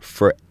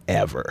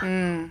forever.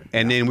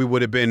 And then we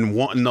would have been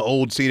wanting the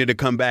old Cena to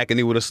come back, and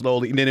he would have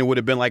slowly, and then it would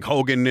have been like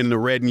Hogan in the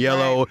red and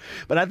yellow. Right.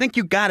 But I think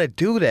you got to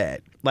do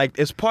that. Like,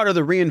 it's part of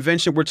the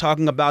reinvention we're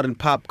talking about in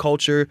pop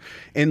culture.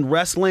 In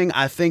wrestling,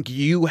 I think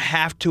you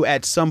have to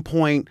at some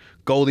point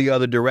go the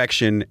other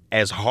direction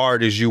as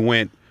hard as you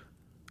went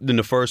in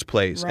the first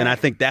place. Right. And I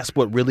think that's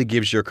what really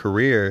gives your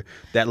career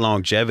that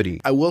longevity.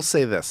 I will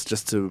say this,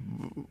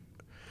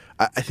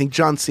 I think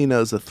John Cena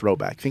is a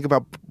throwback. Think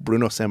about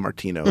Bruno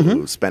Sammartino,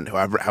 who spent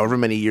however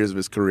many years of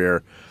his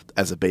career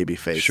as a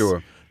babyface.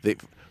 Sure.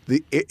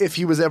 If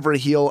he was ever a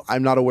heel,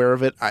 I'm not aware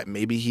of it.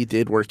 Maybe he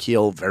did work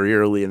heel very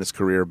early in his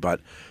career, but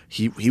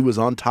he was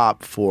on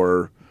top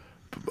for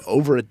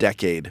over a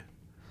decade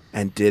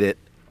and did it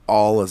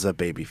all as a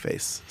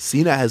babyface.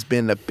 Cena has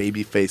been a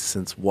babyface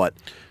since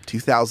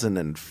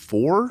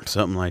 2004?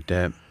 Something like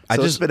that.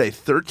 It's been a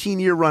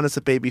 13-year run as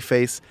a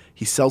babyface.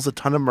 He sells a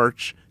ton of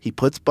merch. He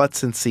puts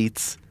butts in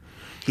seats.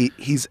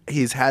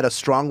 He's had a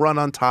strong run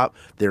on top.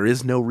 There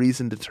is no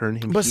reason to turn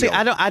him heel. But see,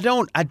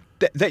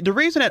 the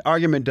reason that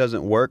argument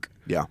doesn't work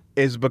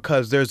is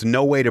because there's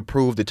no way to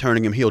prove that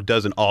turning him heel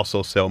doesn't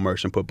also sell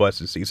merch and put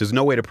butts in seats. There's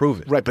no way to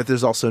prove it. Right, but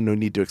there's also no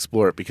need to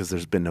explore it because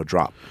there's been no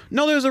drop.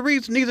 No, there's a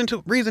reason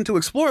to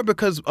explore it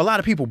because a lot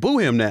of people boo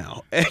him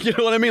now. You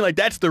know what I mean? Like,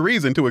 that's the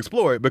reason to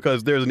explore it,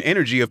 because there's an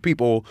energy of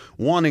people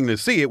wanting to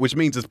see it, which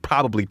means it's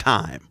probably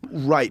time.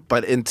 Right,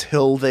 but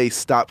until they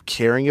stop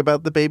caring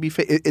about the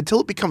babyface,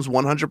 until it becomes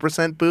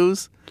 100%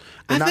 booze,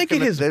 I think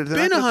it has been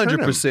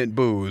 100%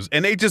 booze,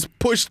 and they just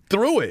pushed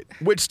through it,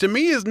 which to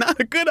me is not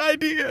a good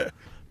idea.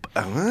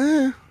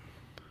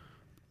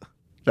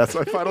 That's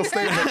my final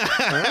statement.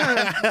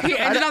 He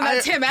ended on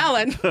that Tim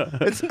Allen.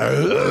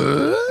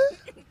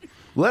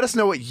 Let us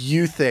know what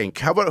you think.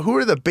 How about, who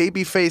are the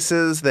baby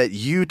faces that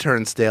you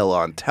turn stale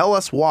on? Tell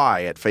us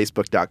why at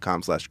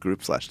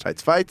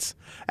facebook.com/group/TightsFights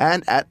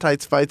and at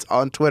TightsFights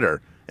on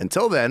Twitter.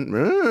 Until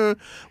then,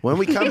 when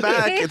we come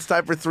back, it's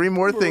time for 3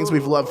 more things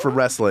we've loved from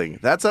wrestling.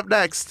 That's up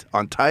next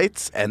on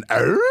Tights and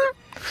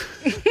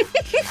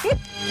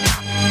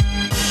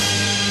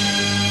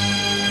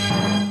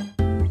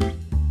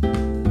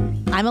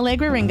I'm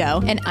Allegra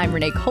Ringo. And I'm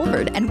Renee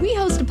Colbert, and we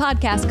host a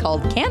podcast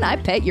called Can I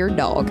Pet Your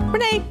Dog?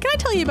 Renee, can I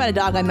tell you about a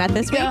dog I met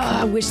this week?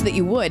 I wish that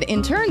you would.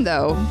 In turn,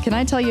 though, can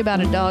I tell you about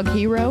a dog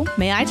hero?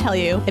 May I tell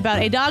you about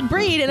a dog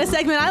breed in a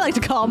segment I like to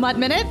call Mutt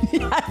Minute?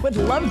 I would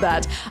love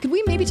that. Could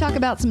we maybe talk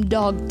about some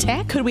dog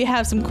tech? Could we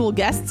have some cool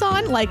guests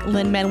on, like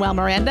Lin-Manuel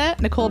Miranda,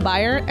 Nicole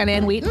Byer, and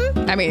Ann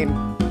Wheaton? I mean,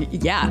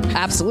 yeah,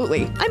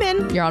 absolutely. I'm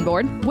in. You're on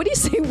board? What do you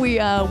say we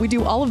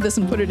do all of this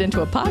and put it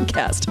into a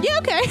podcast? Yeah,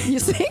 okay. You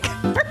think?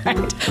 All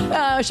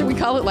right. Should we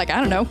call it, like, I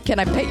don't know, Can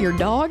I Pet Your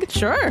Dog?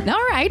 Sure.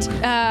 All right.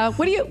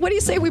 What do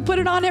you say we put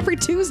it on every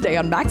Tuesday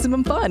on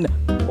Maximum Fun?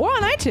 Or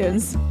on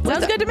iTunes.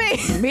 Sounds good to me.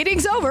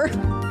 Meeting's over.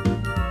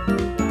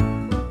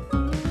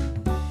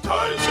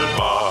 Tights and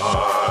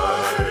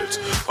Fights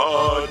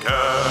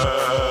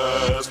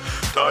Podcast.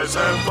 Tights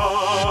and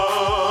Fights.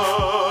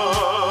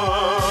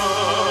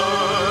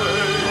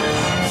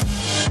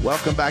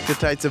 Welcome back to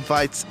Tights and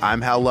Fights.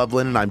 I'm Hal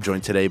Lublin, and I'm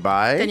joined today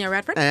by Danielle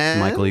Radford and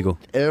Michael Eagle.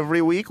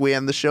 Every week, we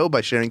end the show by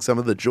sharing some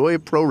of the joy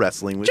of pro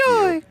wrestling with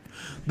you.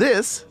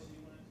 This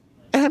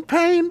and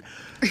pain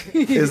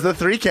is the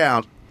 3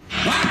 count.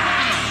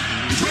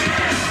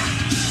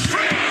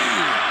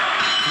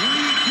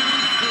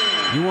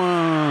 You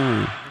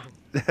won.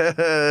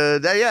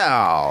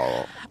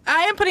 Danielle.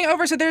 I am putting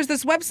over, so there's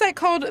this website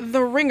called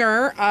The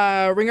Ringer,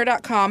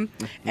 ringer.com,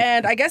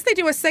 and I guess they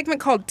do a segment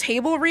called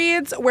Table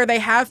Reads where they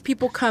have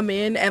people come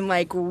in and,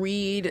 like,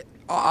 read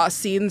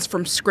scenes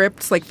from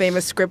scripts, like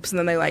famous scripts, and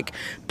then they, like,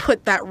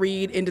 put that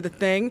read into the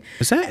thing.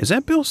 Is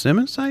that Bill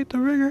Simmons' site, The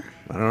Ringer?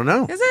 I don't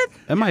know. Is it?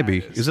 It might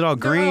be. Is it all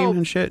green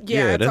and shit?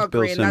 Yeah, it's that's all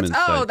Bill green. Simmons'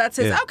 site. That's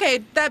his. Yeah. Okay,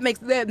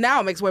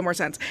 now it makes way more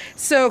sense.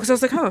 So, because I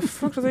was like, how the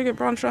fuck did they get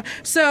Braun Strowman?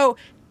 So,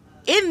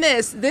 in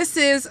this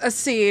is a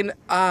scene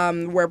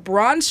where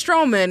Braun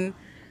Strowman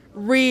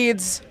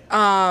reads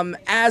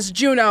as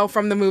Juno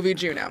from the movie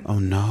Juno. Oh,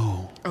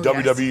 no. Oh,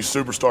 WWE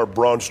superstar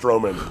Braun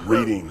Strowman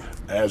reading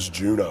as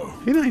Juno.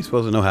 You're not even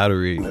supposed to know how to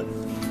read.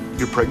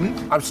 You're pregnant?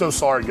 I'm so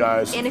sorry,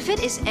 guys. And if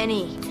it is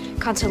any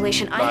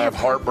consolation, I have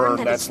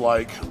heartburn that's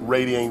like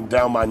radiating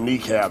down my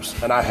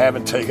kneecaps, and I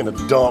haven't taken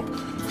a dump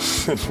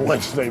since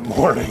Wednesday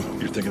morning.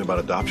 You're thinking about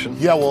adoption?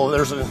 Yeah, well,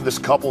 there's this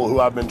couple who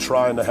I've been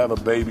trying to have a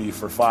baby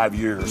for 5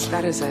 years.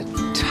 That is a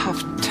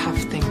tough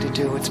thing to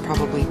do. It's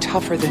probably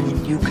tougher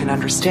than you can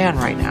understand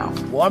right now.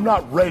 Well, I'm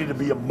not ready to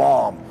be a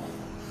mom.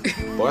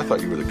 Well, I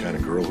thought you were the kind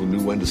of girl who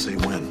knew when to say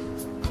when.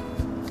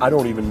 I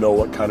don't even know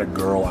what kind of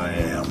girl I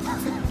am.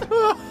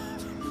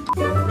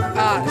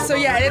 So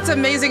yeah, it's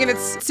amazing and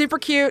it's super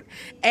cute,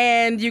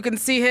 and you can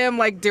see him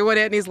like doing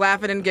it, and he's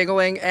laughing and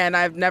giggling. And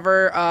I've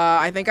never,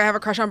 I think I have a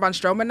crush on Braun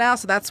Strowman now,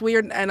 so that's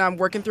weird, and I'm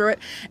working through it.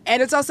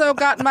 And it's also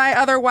got my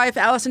other wife,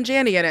 Allison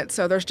Janney, in it,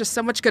 so there's just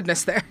so much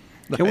goodness there.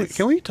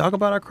 Can we talk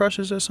about our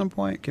crushes at some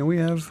point? Can we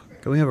have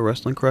a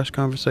wrestling crush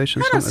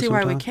conversation? I don't see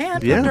why we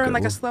can't. Yeah. During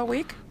like a slow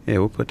week. Yeah,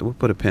 we'll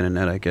put a pin in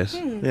that, I guess.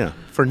 Yeah,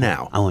 for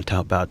now. I want to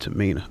talk about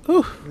Tamina.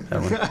 Ooh,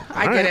 that one.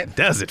 I get it.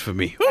 Does it for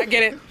me. I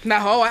get it.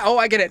 No,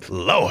 I get it.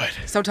 Lord.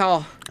 So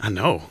tall. I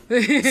know.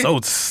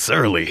 So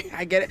surly.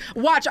 I get it.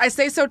 Watch, I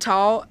say so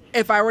tall.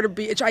 If I were to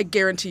be, I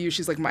guarantee you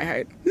she's like my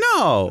height.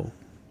 No.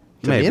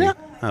 Maybe. Tamina?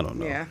 I don't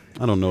know. Yeah.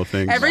 I don't know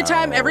things. Every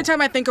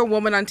time I think a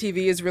woman on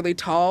TV is really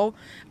tall,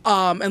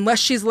 unless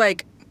she's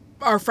like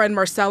our friend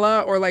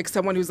Marcella or like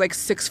someone who's like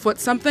 6 foot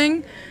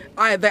something,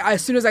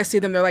 as soon as I see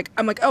them,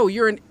 I'm like, oh,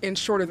 you're an inch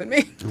shorter than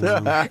me.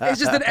 It's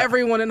just that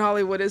everyone in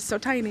Hollywood is so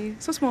tiny,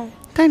 so small.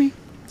 Tiny.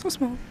 So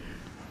small.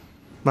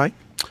 Mike?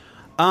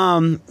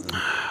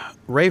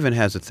 Raven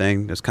has a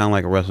thing that's kind of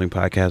like a wrestling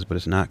podcast, but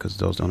it's not because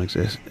those don't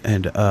exist.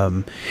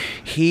 And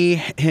he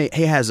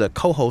has a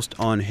co-host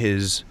on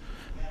his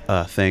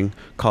thing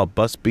called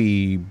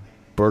Busby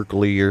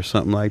Berkeley or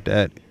something like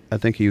that. I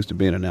think he used to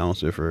be an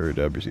announcer for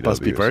WCW.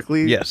 Busby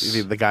Berkeley? Yes.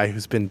 The guy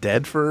who's been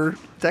dead for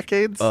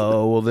decades?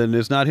 Oh, well, then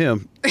it's not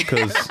him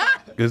because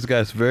this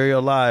guy's very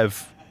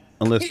alive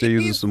unless they're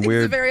using some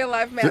weird... He's a very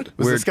alive man.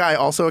 Was this guy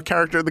also a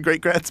character in The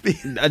Great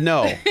Gatsby?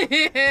 No.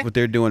 But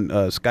they're doing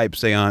Skype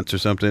seance or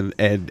something,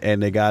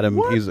 and they got him.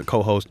 What? He's a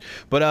co-host.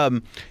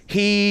 But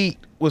he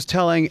was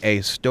telling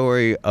a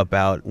story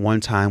about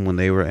one time when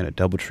they were in a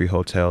DoubleTree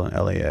hotel in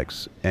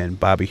LAX, and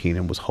Bobby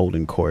Heenan was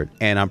holding court.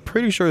 And I'm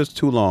pretty sure it's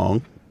too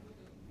long,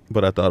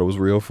 but I thought it was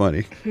real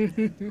funny.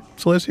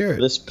 So let's hear it.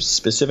 This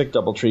specific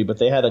DoubleTree, but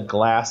they had a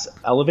glass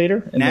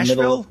elevator in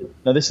Nashville? the middle.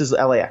 No, this is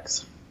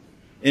LAX.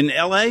 In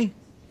LA?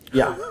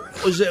 Yeah.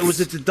 Was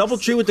it the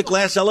DoubleTree with the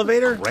glass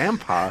elevator?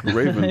 Grandpa.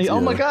 Ravens,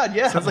 oh my God,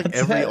 yeah. Sounds like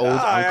every old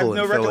uncle I have in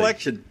no Philly.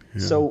 recollection.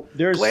 Yeah. So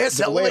there's glass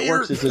the way it elevator.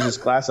 works is there's this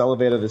glass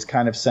elevator that's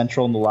kind of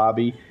central in the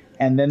lobby,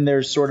 and then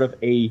there's sort of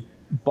a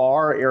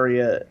bar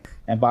area,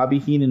 and Bobby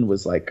Heenan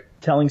was like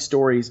telling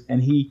stories,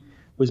 and he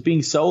was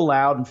being so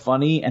loud and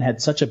funny and had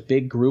such a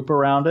big group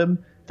around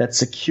him that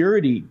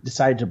security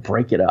decided to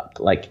break it up.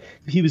 Like,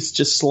 he was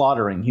just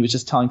slaughtering. He was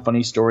just telling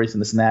funny stories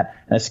and this and that.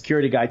 And a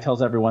security guy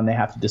tells everyone they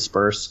have to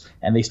disperse,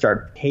 and they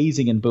start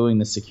hazing and booing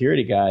the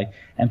security guy.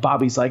 And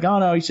Bobby's like, oh,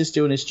 no, he's just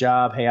doing his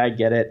job. Hey, I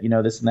get it.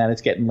 This and that.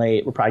 It's getting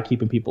late. We're probably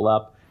keeping people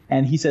up.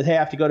 And he said, hey, I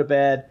have to go to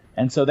bed.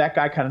 And so that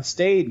guy kind of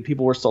stayed, and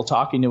people were still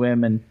talking to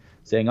him and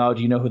saying, oh,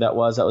 do you know who that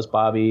was? That was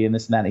Bobby, and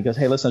this and that. And he goes,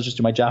 hey, listen, I was just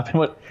doing my job. And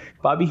what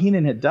Bobby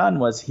Heenan had done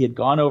was he had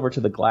gone over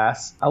to the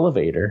glass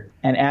elevator,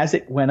 and as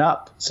it went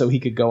up so he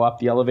could go up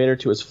the elevator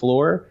to his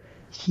floor,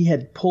 he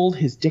had pulled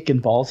his dick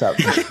and balls out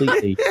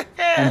completely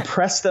and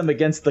pressed them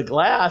against the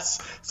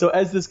glass. So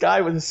as this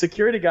guy was a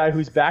security guy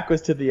whose back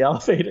was to the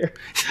elevator,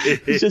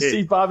 you just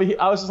see Bobby.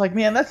 I was just like,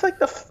 man, that's like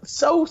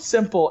so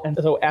simple and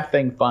so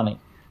effing funny.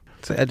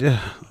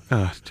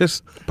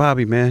 Just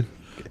Bobby, man.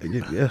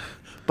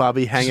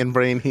 Bobby hanging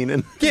brain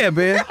Heenan. Yeah,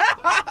 man.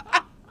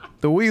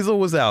 The weasel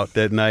was out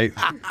that night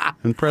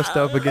and pressed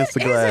up against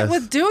the glass. Is it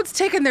with dudes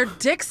taking their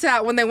dicks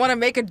out when they want to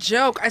make a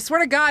joke? I swear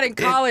to God, in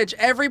college,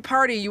 every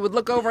party you would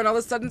look over and all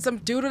of a sudden some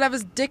dude would have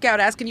his dick out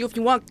asking you if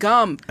you want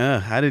gum.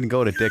 I didn't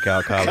go to dick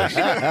out college.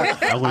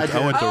 I went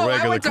to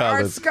regular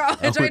college. Arts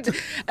college.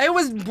 It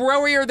was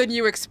broier than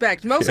you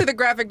expect. Mostly the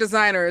graphic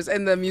designers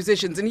and the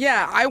musicians. And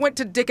yeah, I went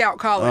to dick out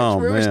college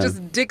where it was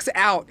just dicks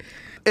out.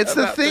 It's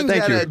the thing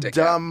that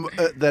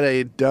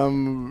a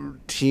dumb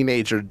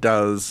teenager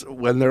does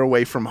when they're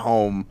away from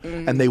home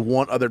and they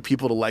want other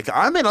people to like,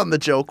 I'm in on the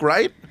joke,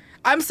 right?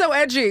 I'm so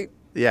edgy.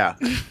 Yeah,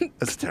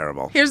 it's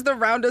terrible. Here's the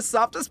roundest,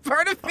 softest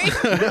part of me.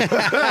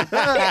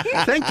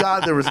 Thank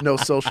God there was no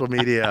social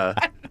media.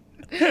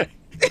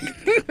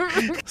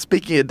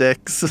 Speaking of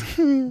dicks,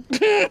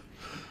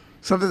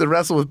 something that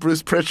wrestled with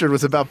Bruce Pritchard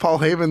was about Paul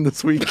Heyman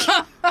this week.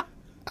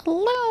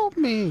 Allow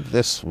me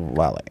this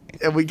valley.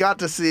 And we got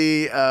to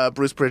see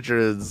Bruce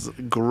Pritchard's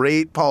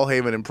great Paul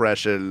Heyman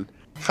impression.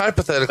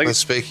 Hypothetically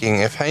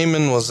speaking, if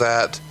Heyman was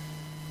at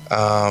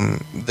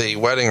the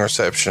wedding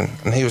reception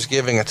and he was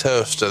giving a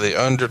toast to the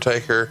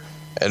Undertaker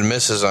and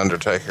Mrs.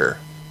 Undertaker,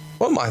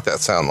 what might that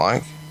sound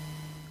like?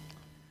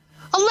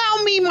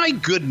 Allow me, my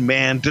good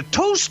man, to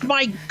toast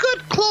my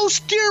good, close,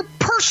 dear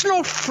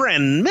personal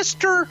friend,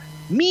 Mr.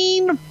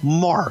 Mean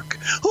Mark,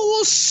 who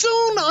will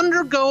soon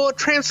undergo a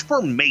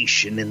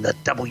transformation in the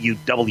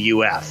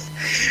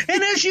WWF.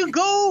 And as you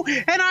go,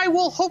 and I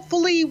will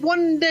hopefully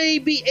one day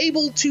be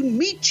able to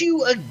meet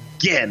you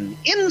again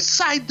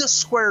inside the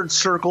squared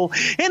circle,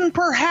 and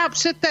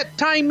perhaps at that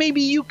time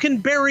maybe you can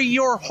bury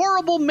your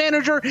horrible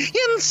manager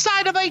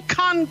inside of a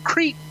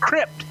concrete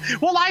crypt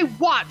while I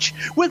watch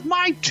with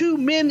my two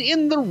men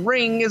in the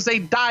ring as they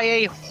die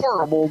a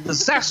horrible,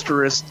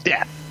 disastrous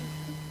death.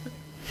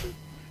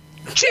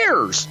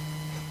 Cheers!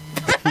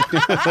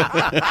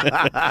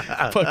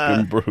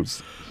 Fucking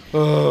Bruce.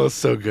 Oh,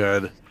 so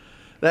good.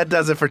 That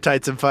does it for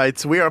Tights and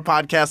Fights. We are a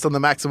podcast on the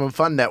Maximum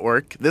Fun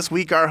Network. This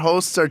week, our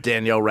hosts are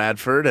Danielle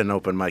Radford and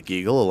Open Mike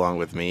Eagle, along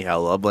with me,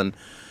 Hal Lublin.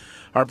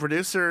 Our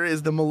producer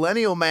is the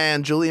Millennial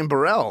Man, Julian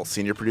Burrell.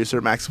 Senior producer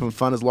at Maximum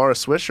Fun is Laura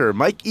Swisher.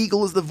 Mike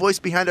Eagle is the voice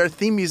behind our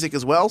theme music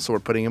as well, so we're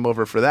putting him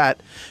over for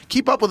that.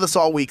 Keep up with us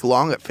all week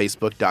long at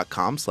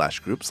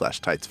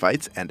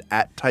facebook.com/group/TightsFights and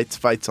at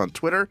TightsFights on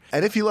Twitter.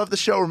 And if you love the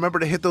show, remember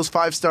to hit those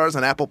 5 stars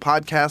on Apple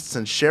Podcasts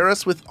and share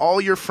us with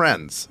all your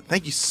friends.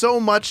 Thank you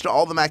so much to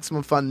all the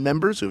Maximum Fun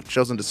members who have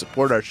chosen to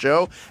support our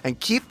show and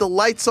keep the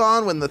lights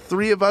on when the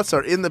 3 of us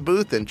are in the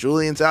booth and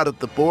Julian's out at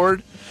the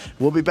board.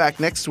 We'll be back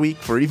next week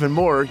for even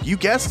more, you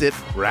guessed it,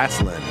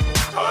 wrestling.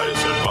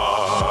 Tights and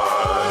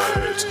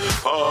Fights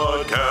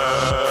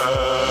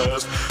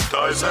Podcast.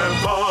 Tights and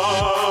Fights.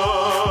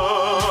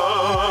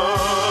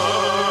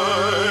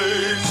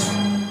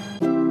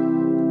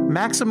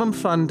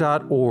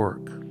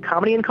 MaximumFun.org.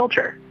 Comedy and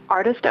culture.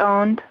 Artist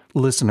owned.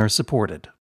 Listener supported.